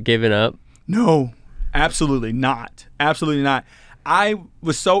thought about giving up? No, absolutely not. Absolutely not. I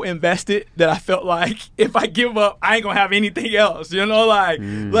was so invested that I felt like if I give up, I ain't gonna have anything else.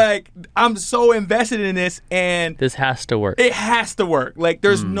 Like I'm so invested in this, and this has to work. It has to work. Like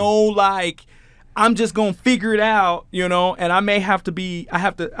there's no like, I'm just gonna figure it out, and I may have to be.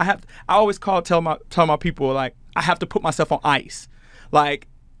 I always tell my people, like, I have to put myself on ice. Like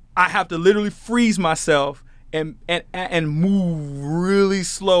I have to literally freeze myself and move really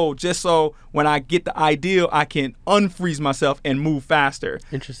slow, just so when I get the ideal, I can unfreeze myself and move faster.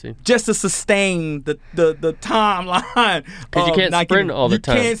 Interesting. Just to sustain the timeline. Because you can't sprint all the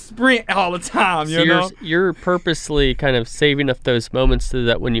time. You can't sprint all the time, so you're purposely kind of saving up those moments so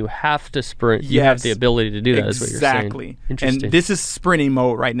that when you have to sprint, you have the ability to do that, is what you're saying. Exactly. Interesting. And this is sprinting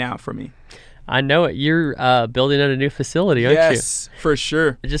mode right now for me. I know it. You're building out a new facility, aren't Yes, for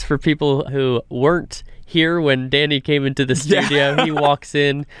sure. you? Just for people who weren't here when Danny came into the studio, he walks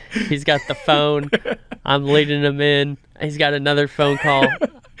in, he's got the phone, I'm leading him in, he's got another phone call,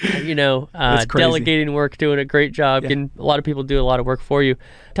 delegating work, doing a great job, getting a lot of people do a lot of work for you.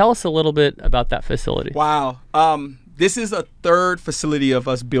 Tell us a little bit about that facility. Wow. This is a third facility of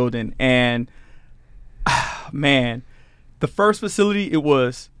us building, and man, the first facility, it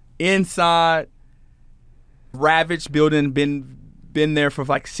was inside, ravaged building, been there for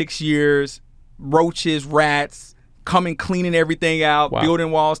like 6 years, roaches, rats, coming cleaning everything out,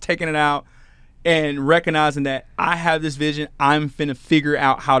 building walls, taking it out, and recognizing that I have this vision. I'm finna figure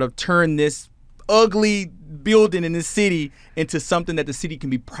out how to turn this ugly building in this city into something that the city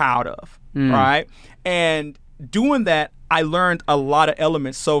can be proud of, right? And doing that, I learned a lot of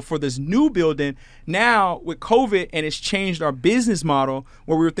elements. So for this new building, now with COVID, and it's changed our business model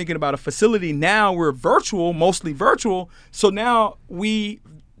where we were thinking about a facility. Now we're virtual, mostly virtual. So now we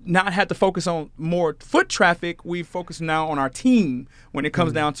not had to focus on more foot traffic. We focus now on our team when it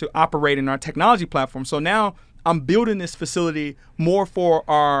comes down to operating our technology platform. So now I'm building this facility more for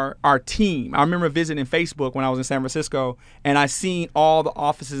our team. I remember visiting Facebook when I was in San Francisco, and I seen all the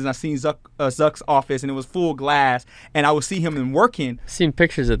offices, and I seen Zuck's office, and it was full glass, and I would see him working. Seen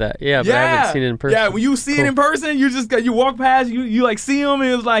pictures of that, but I haven't seen it in person. Yeah, when you see it in person, you walk past, you like see him, and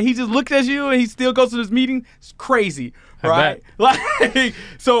it was like he just looks at you, and he still goes to this meeting. It's crazy, right?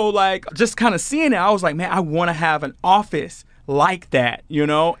 Like just kind of seeing it, I was like, man, I want to have an office like that,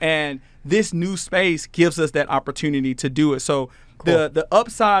 and this new space gives us that opportunity to do it. So the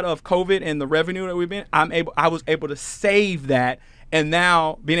upside of COVID and the revenue that we've been, I was able to save that, and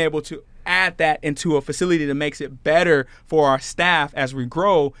now being able to add that into a facility that makes it better for our staff as we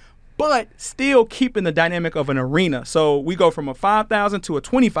grow, but still keeping the dynamic of an arena. So we go from a 5,000 to a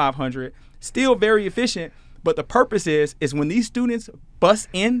 2,500, still very efficient. But the purpose is when these students bust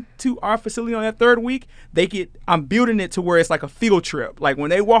into our facility on that third week, I'm building it to where it's like a field trip. Like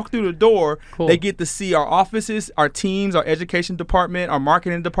when they walk through the door, they get to see our offices, our teams, our education department, our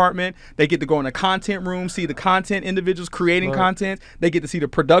marketing department. They get to go in the content room, see the content individuals creating content. They get to see the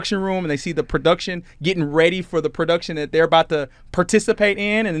production room, and they see the production getting ready for the production that they're about to participate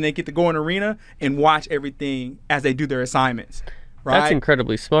in. And then they get to go in the arena and watch everything as they do their assignments. Right? That's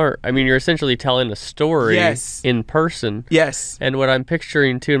incredibly smart. I mean, you're essentially telling a story in person. Yes. And what I'm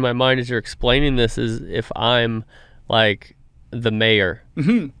picturing, too, in my mind as you're explaining this is if I'm, like, the mayor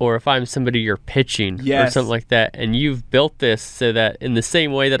or if I'm somebody you're pitching or something like that, and you've built this so that in the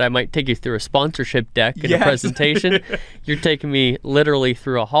same way that I might take you through a sponsorship deck in a presentation, you're taking me literally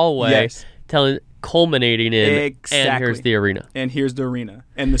through a hallway, culminating in, and here's the arena. And here's the arena.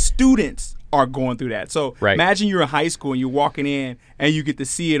 And the students are going through that. So imagine you're in high school and you're walking in and you get to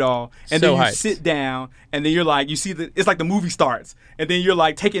see it all. And then you sit down and then you're like, it's like the movie starts. And then you're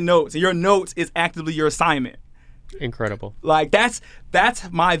like taking notes, and your notes is actively your assignment. Incredible. Like that's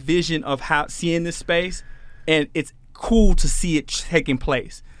my vision of how seeing this space, and it's cool to see it taking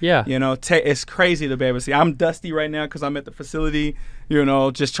place. Yeah. It's crazy to be able to see. I'm dusty right now because I'm at the facility,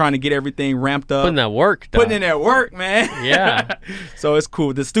 just trying to get everything ramped up. Putting that work, Putting in that work, man. Yeah. So it's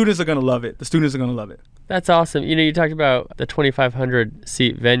cool. The students are going to love it. That's awesome. You talked about the 2,500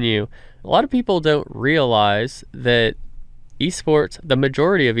 seat venue. A lot of people don't realize that esports, the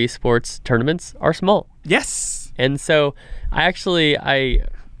majority of esports tournaments are small. Yes. And so I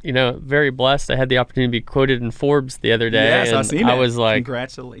very blessed. I had the opportunity to be quoted in Forbes the other day. Yes, and I seen it. I was like,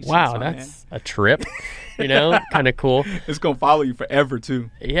 congratulations. Wow, that's a trip. Kind of cool. It's going to follow you forever, too.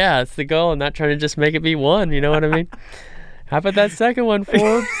 Yeah, it's the goal. I'm not trying to just make it be one. You know what I mean? How about that second one,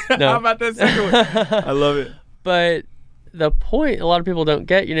 Forbes? No. How about that second one? I love it. But the point a lot of people don't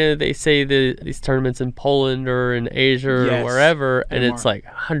get, they say these tournaments in Poland or in Asia or wherever, and it's like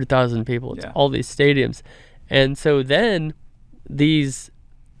 100,000 people. It's all these stadiums. And so then these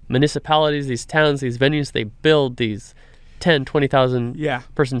municipalities, these towns, these venues, they build these 10, 20,000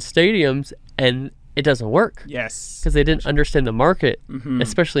 person stadiums, and it doesn't work. Yes. Because they didn't understand the market,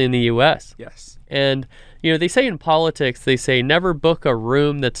 especially in the U.S. Yes. And, they say in politics, they say never book a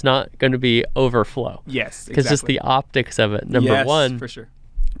room that's not going to be overflow. Yes, Because just the optics of it, number one. Yes, for sure.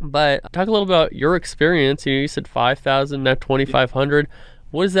 But talk a little about your experience. You said 5,000, now 2,500.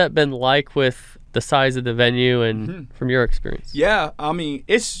 What has that been like with the size of the venue and from your experience? Yeah, I mean,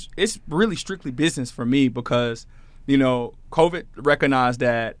 it's really strictly business for me because, COVID recognized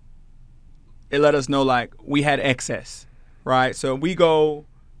that it let us know, like, we had excess, right? So we go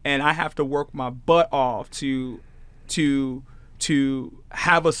and I have to work my butt off to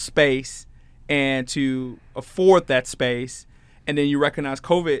have a space and to afford that space. And then you recognize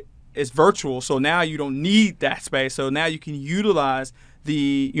COVID it's virtual. So now you don't need that space. So now you can utilize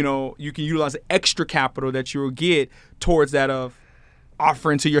the extra capital that you'll get towards that of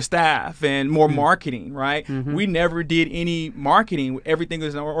offering to your staff and more marketing, right? We never did any marketing. Everything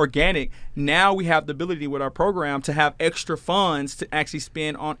was organic. Now we have the ability with our program to have extra funds to actually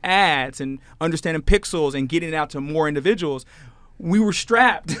spend on ads and understanding pixels and getting it out to more individuals. We were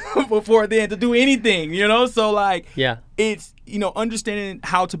strapped before then to do anything, So like, it's, understanding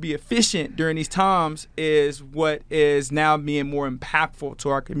how to be efficient during these times is what is now being more impactful to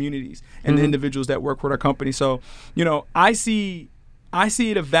our communities and the individuals that work with our company. So, I see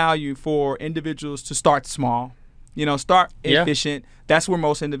it a value for individuals to start small, start efficient. That's where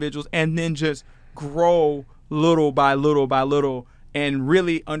most individuals, and then just grow little by little by little and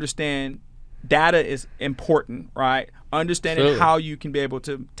really understand data is important, right? Understanding how you can be able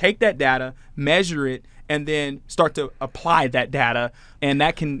to take that data, measure it, and then start to apply that data, and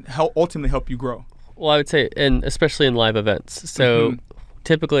that can ultimately help you grow. Well, I would say, and especially in live events. So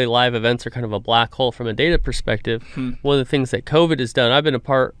typically live events are kind of a black hole from a data perspective. One of the things that COVID has done, I've been a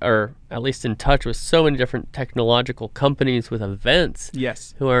part, or at least in touch with so many different technological companies with events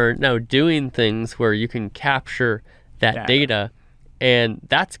who are now doing things where you can capture that data. And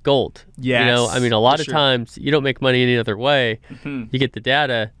that's gold. Yes, I mean, a lot of times you don't make money any other way. You get the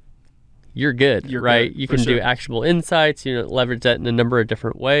data, you're good, right? You can do actionable insights, leverage that in a number of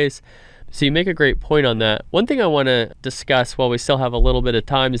different ways. So you make a great point on that. One thing I want to discuss while we still have a little bit of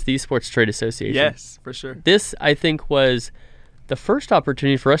time is the Esports Trade Association. Yes, for sure. This, I think, was the first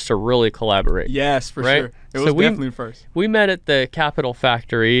opportunity for us to really collaborate. Yes, for sure. It was definitely first. We met at the Capital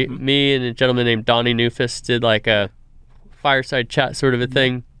Factory. Me and a gentleman named Donnie Newfus did like a fireside chat sort of a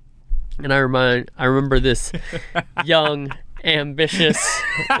thing, and I remember this young, ambitious,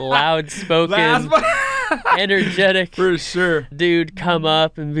 loud-spoken, energetic for sure dude come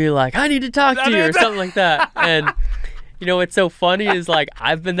up and be like, I need to talk to you, or something like that. And what's so funny is like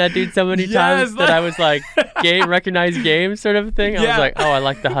I've been that dude so many times that I was like recognized game sort of a thing. I was like, oh, I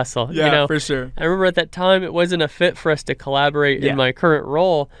like the hustle. For sure. I remember at that time it wasn't a fit for us to collaborate in my current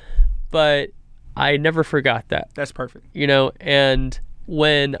role, but I never forgot that. That's perfect. And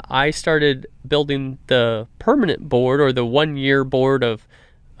when I started building the permanent board or the 1-year board of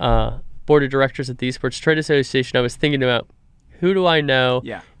directors at the Esports Trade Association, I was thinking about who do I know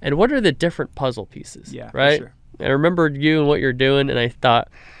and what are the different puzzle pieces, right? For sure. I remembered you and what you're doing, and I thought,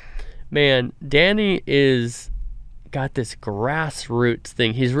 man, Danny got this grassroots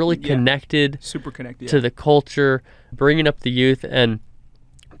thing. He's really connected, super connected to the culture, bringing up the youth, and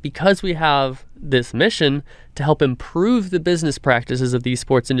because we have this mission to help improve the business practices of the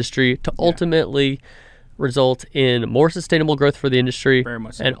esports industry to ultimately result in more sustainable growth for the industry. Very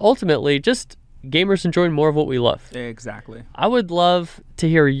much so. And ultimately just gamers enjoying more of what we love. Exactly. I would love to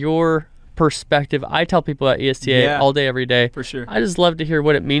hear your perspective. I tell people at ESTA all day, every day. For sure. I just love to hear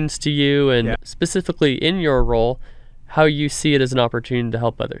what it means to you and specifically in your role, how you see it as an opportunity to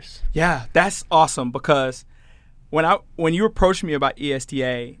help others. Yeah, that's awesome because when you approached me about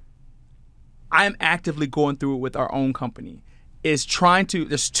ESTA, I am actively going through it with our own company. There's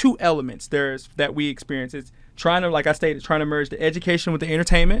two elements that we experience. It's trying to, like I stated, trying to merge the education with the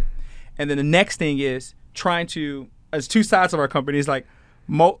entertainment. And then the next thing is as two sides of our company, is like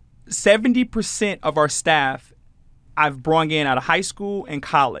 70% of our staff I've brought in out of high school and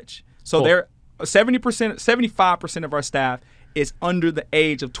college. So Cool. They're 75% of our staff is under the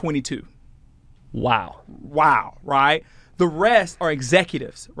age of 22. Wow, right? The rest are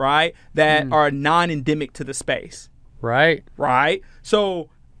executives, right, that are non-endemic to the space. Right. So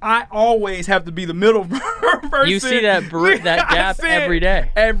I always have to be the middle person. You see that gap every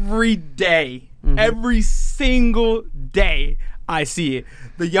day. Every day. Every single day I see it.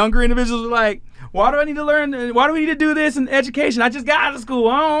 The younger individuals are like, why do I need to learn? Why do we need to do this in education? I just got out of school.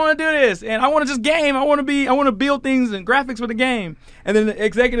 I don't want to do this. And I want to just game. I want to build things and graphics for the game. And then the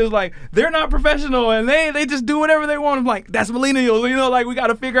executives like, they're not professional and they just do whatever they want. I'm like, that's millennials. Like we got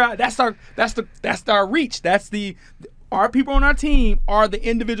to figure out that's our reach. Our people on our team are the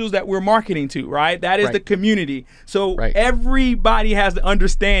individuals that we're marketing to, right? That is the community. So everybody has to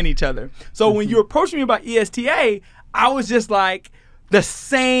understand each other. So when you approached me about ESTA, I was just like the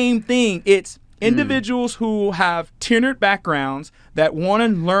same thing. It's individuals who have tenured backgrounds that want to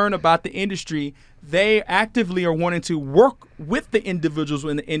learn about the industry. They actively are wanting to work with the individuals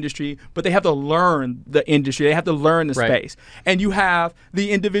in the industry, but they have to learn the industry. They have to learn the space. And you have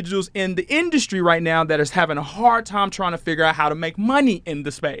the individuals in the industry right now that is having a hard time trying to figure out how to make money in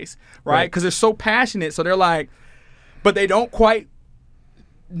the space, right? Because they're so passionate. So they're like, but they don't quite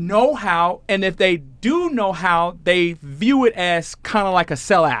know how, and if they do know how, they view it as kind of like a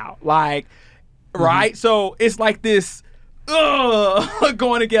sellout, like, right? So it's like this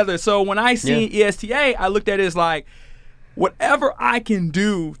going together. So when I see ESTA, I looked at it as like, whatever I can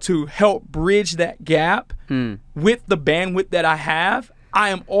do to help bridge that gap with the bandwidth that I have, I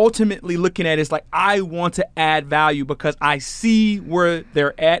am ultimately looking at it as like, I want to add value because I see where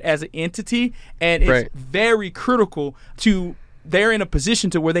they're at as an entity, and it's very critical to they're in a position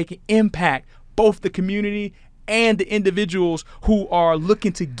to where they can impact both the community and the individuals who are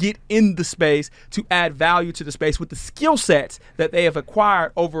looking to get in the space to add value to the space with the skill sets that they have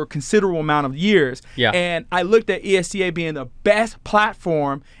acquired over a considerable amount of years. Yeah. And I looked at ESTA being the best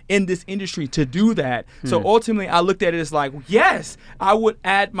platform in this industry to do that. So ultimately, I looked at it as like, yes, I would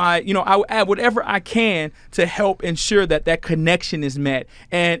add I would add whatever I can to help ensure that that connection is met.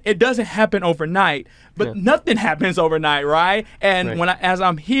 And it doesn't happen overnight, but nothing happens overnight, right? And as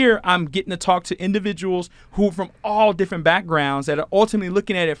I'm here, I'm getting to talk to individuals who from all different backgrounds that are ultimately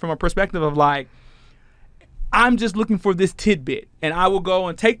looking at it from a perspective of like, I'm just looking for this tidbit, and I will go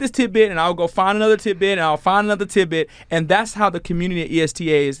and take this tidbit, and I'll go find another tidbit, and I'll find another tidbit, and that's how the community at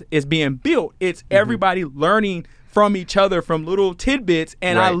ESTA is being built. It's everybody learning from each other from little tidbits,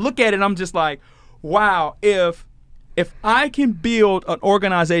 and I look at it, and I'm just like, wow, if I can build an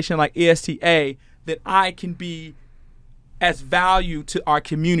organization like ESTA, that I can be as value to our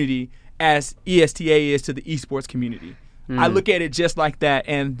community as ESTA is to the esports community. I look at it just like that,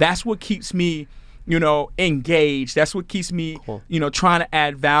 and that's what keeps me engaged. That's what keeps me, trying to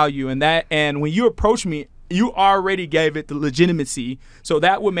add value. And when you approach me, you already gave it the legitimacy. So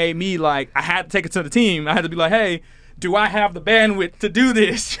that what made me like, I had to take it to the team. I had to be like, hey, do I have the bandwidth to do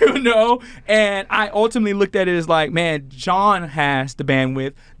this? And I ultimately looked at it as like, man, John has the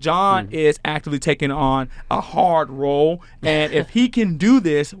bandwidth. John is actively taking on a hard role. And if he can do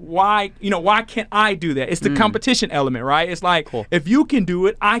this, why can't I do that? It's the competition element, right? It's like, if you can do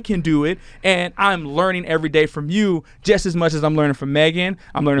it, I can do it. And I'm learning every day from you just as much as I'm learning from Megan.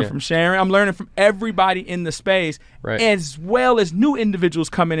 I'm learning from Sharon. I'm learning from everybody in the space, as well as new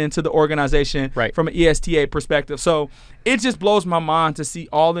individuals coming into the organization from an ESTA perspective. So it just blows my mind to see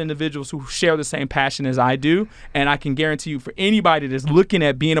all the individuals who share the same passion as I do. And I can guarantee you, for anybody that's looking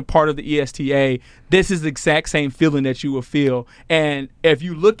at being a part of the ESTA, this is the exact same feeling that you will feel. And if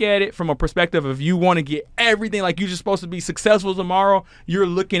you look at it from a perspective of you want to get everything, like you're just supposed to be successful tomorrow, you're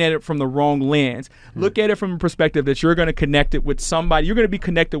looking at it from the wrong lens. Look at it from a perspective that you're going to connect it with somebody. You're going to be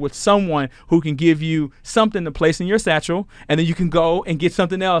connected with someone who can give you something to place in your satchel, and then you can go and get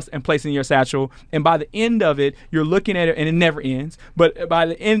something else and place in your satchel. And by the end of it, you're looking at it, and it never ends. But by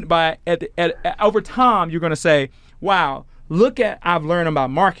the end, over time, you're going to say, wow, I've learned about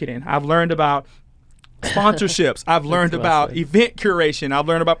marketing. I've learned about sponsorships. I've learned about event curation. I've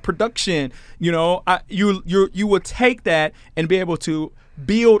learned about production. You will take that and be able to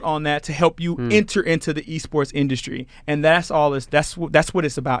build on that to help you enter into the esports industry. And that's what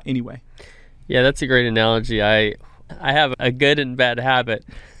it's about anyway. Yeah, that's a great analogy. I have a good and bad habit.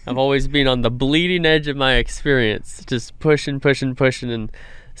 I've always been on the bleeding edge of my experience, just pushing. And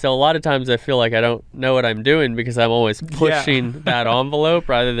so a lot of times I feel like I don't know what I'm doing because I'm always pushing that envelope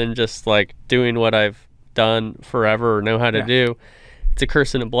rather than just like doing what I've done forever or know how to do. It's a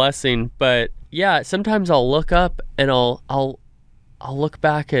curse and a blessing. But yeah, sometimes I'll look up and I'll look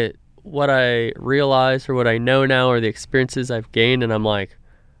back at what I realized or what I know now or the experiences I've gained, and I'm like,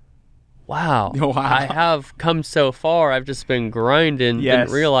 wow, I have come so far. I've just been grinding,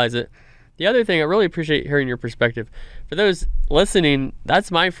 didn't realize it. The other thing, I really appreciate hearing your perspective. For those listening, that's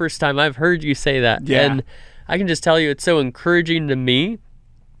my first time I've heard you say that. Yeah. And I can just tell you it's so encouraging to me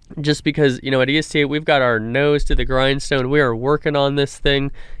just because, at ESTA, we've got our nose to the grindstone. We are working on this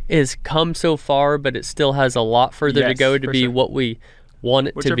thing. It has come so far, but it still has a lot further to go to be what we want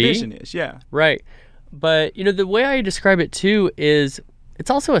it to be. What your vision is, Right. But, the way I describe it too is it's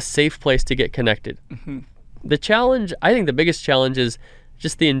also a safe place to get connected. The challenge, I think the biggest challenge is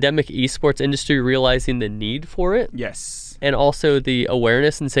just the endemic esports industry realizing the need for it. Yes. And also the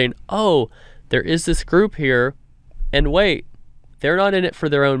awareness and saying, oh, there is this group here, and wait, they're not in it for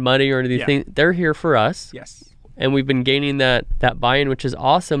their own money or anything. Yeah. They're here for us. Yes. And we've been gaining that buy-in, which is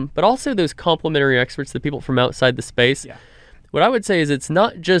awesome. But also those complementary experts, the people from outside the space. Yeah. What I would say is it's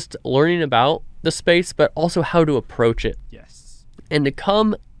not just learning about the space, but also how to approach it. Yes. And to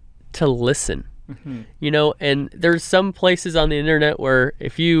come to listen. And there's some places on the internet where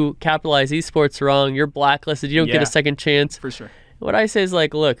if you capitalize esports wrong, you're blacklisted. You don't get a second chance. For sure. What I say is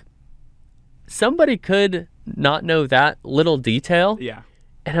like, look, somebody could not know that little detail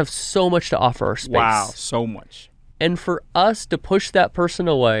and have so much to offer our space. Wow, so much. And for us to push that person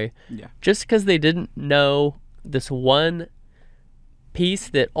away just because they didn't know this one piece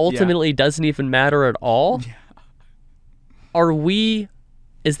that ultimately doesn't even matter at all,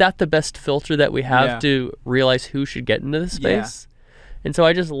 is that the best filter that we have to realize who should get into the space? And so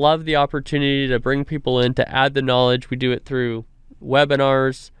I just love the opportunity to bring people in, to add the knowledge. We do it through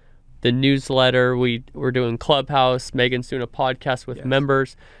webinars, the newsletter. We're doing Clubhouse. Megan's doing a podcast with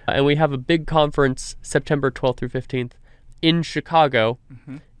members. And we have a big conference September 12th through 15th in Chicago,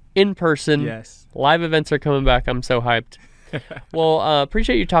 in person. Live events are coming back. I'm so hyped. Well,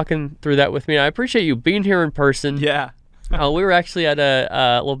 appreciate you talking through that with me. I appreciate you being here in person. We were actually at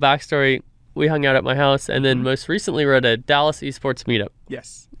a little backstory. We hung out at my house, and then most recently we're at a Dallas esports meetup.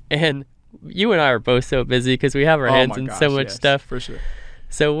 And you and I are both so busy because we have our hands in so much stuff. For sure.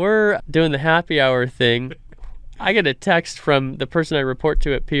 So we're doing the happy hour thing. I get a text from the person I report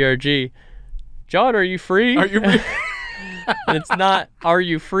to at PRG. John, are you free? Are you free? And it's not, are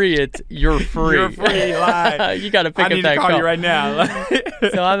you free? It's, you're free. You're free. Live. You got to pick up that call. I need to call you right now.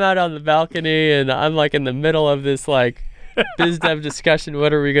 So I'm out on the balcony, and I'm like in the middle of this like biz dev discussion.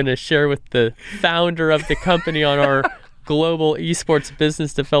 What are we going to share with the founder of the company on our global esports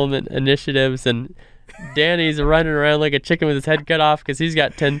business development initiatives? And Danny's running around like a chicken with his head cut off because he's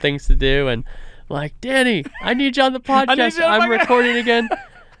got 10 things to do. And I'm like, Danny, I need you on the podcast. I'm recording again.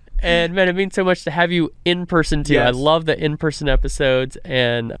 And man, it means so much to have you in person too. I love the in-person episodes.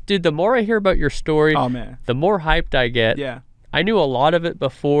 And dude, the more I hear about your story, the more hyped I get. I knew a lot of it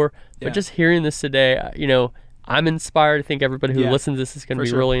before, but just hearing this today, you know, I'm inspired. I think everybody who listens to this is going to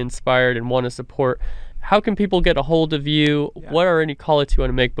be really inspired and want to support. How can people get a hold of you? What are any call-outs you want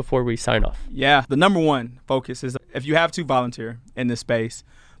to make before we sign off? The number one focus is if you have to volunteer in this space,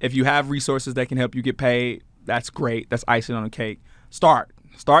 if you have resources that can help you get paid, that's great. That's icing on the cake. Start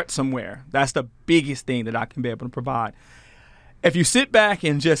somewhere. That's the biggest thing that I can be able to provide. If you sit back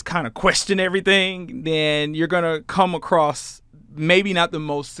and just kind of question everything, then you're going to come across maybe not the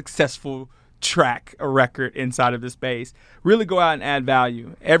most successful track or record inside of this space. Really go out and add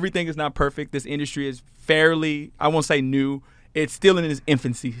value. Everything is not perfect. This industry is fairly, I won't say new, it's still in its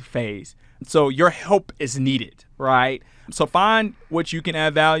infancy phase. So your help is needed, right? So find what you can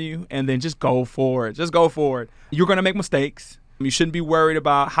add value and then just go for it. Just go for it. You're going to make mistakes. You shouldn't be worried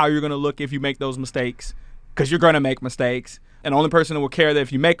about how you're going to look if you make those mistakes, because you're going to make mistakes. And the only person that will care that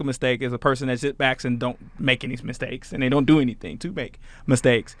if you make a mistake is a person that sits back and don't make any mistakes, and they don't do anything to make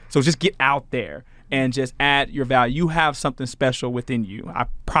mistakes. So just get out there and just add your value. You have something special within you. I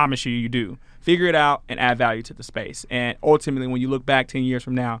promise you, you do. Figure it out and add value to the space. And ultimately, when you look back 10 years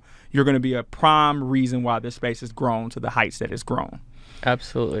from now, you're going to be a prime reason why this space has grown to the heights that it's grown.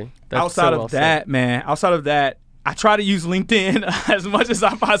 Absolutely. Outside of that, I try to use LinkedIn as much as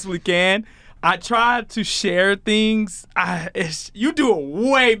I possibly can. I try to share things. You do a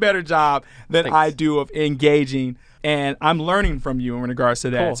way better job than I do of engaging, and I'm learning from you in regards to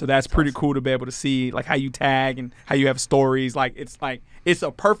that. Cool. So that's pretty cool to be able to see like how you tag and how you have stories. It's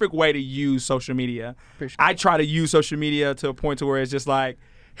a perfect way to use social media. I try to use social media to a point to where it's just like,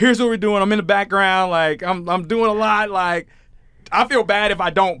 here's what we're doing. I'm in the background. Like I'm doing a lot. Like I feel bad if I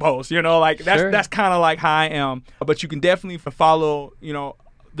don't post. You know, like that's kind of like how I am. But you can definitely follow, you know,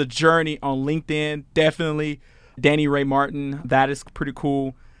 the journey on LinkedIn. Definitely Danny Ray Martin. That is pretty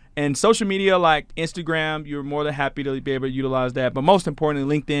cool. And social media like Instagram, you're more than happy to be able to utilize that. But most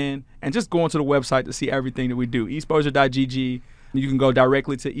importantly, LinkedIn, and just going to the website to see everything that we do. Exposure.gg. You can go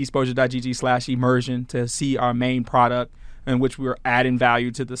directly to exposure.gg/immersion to see our main product, in which we're adding value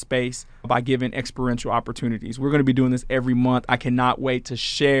to the space by giving experiential opportunities. We're going to be doing this every month. I cannot wait to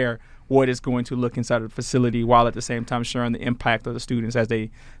share what it's going to look inside of the facility, while at the same time sharing the impact of the students as they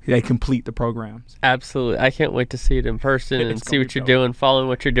complete the programs. Absolutely. I can't wait to see it in person and see what you're doing, following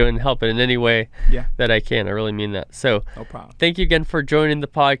what you're doing, helping in any way that I can. I really mean that. So no problem. Thank you again for joining the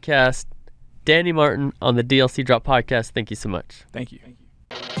podcast. Danny Martin on the DLC Drop Podcast. Thank you so much. Thank you.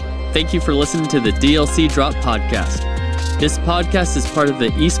 Thank you for listening to the DLC Drop Podcast. This podcast is part of the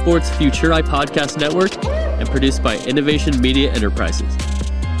Esports Future I Podcast Network and produced by Innovation Media Enterprises.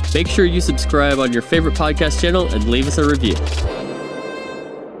 Make sure you subscribe on your favorite podcast channel and leave us a review.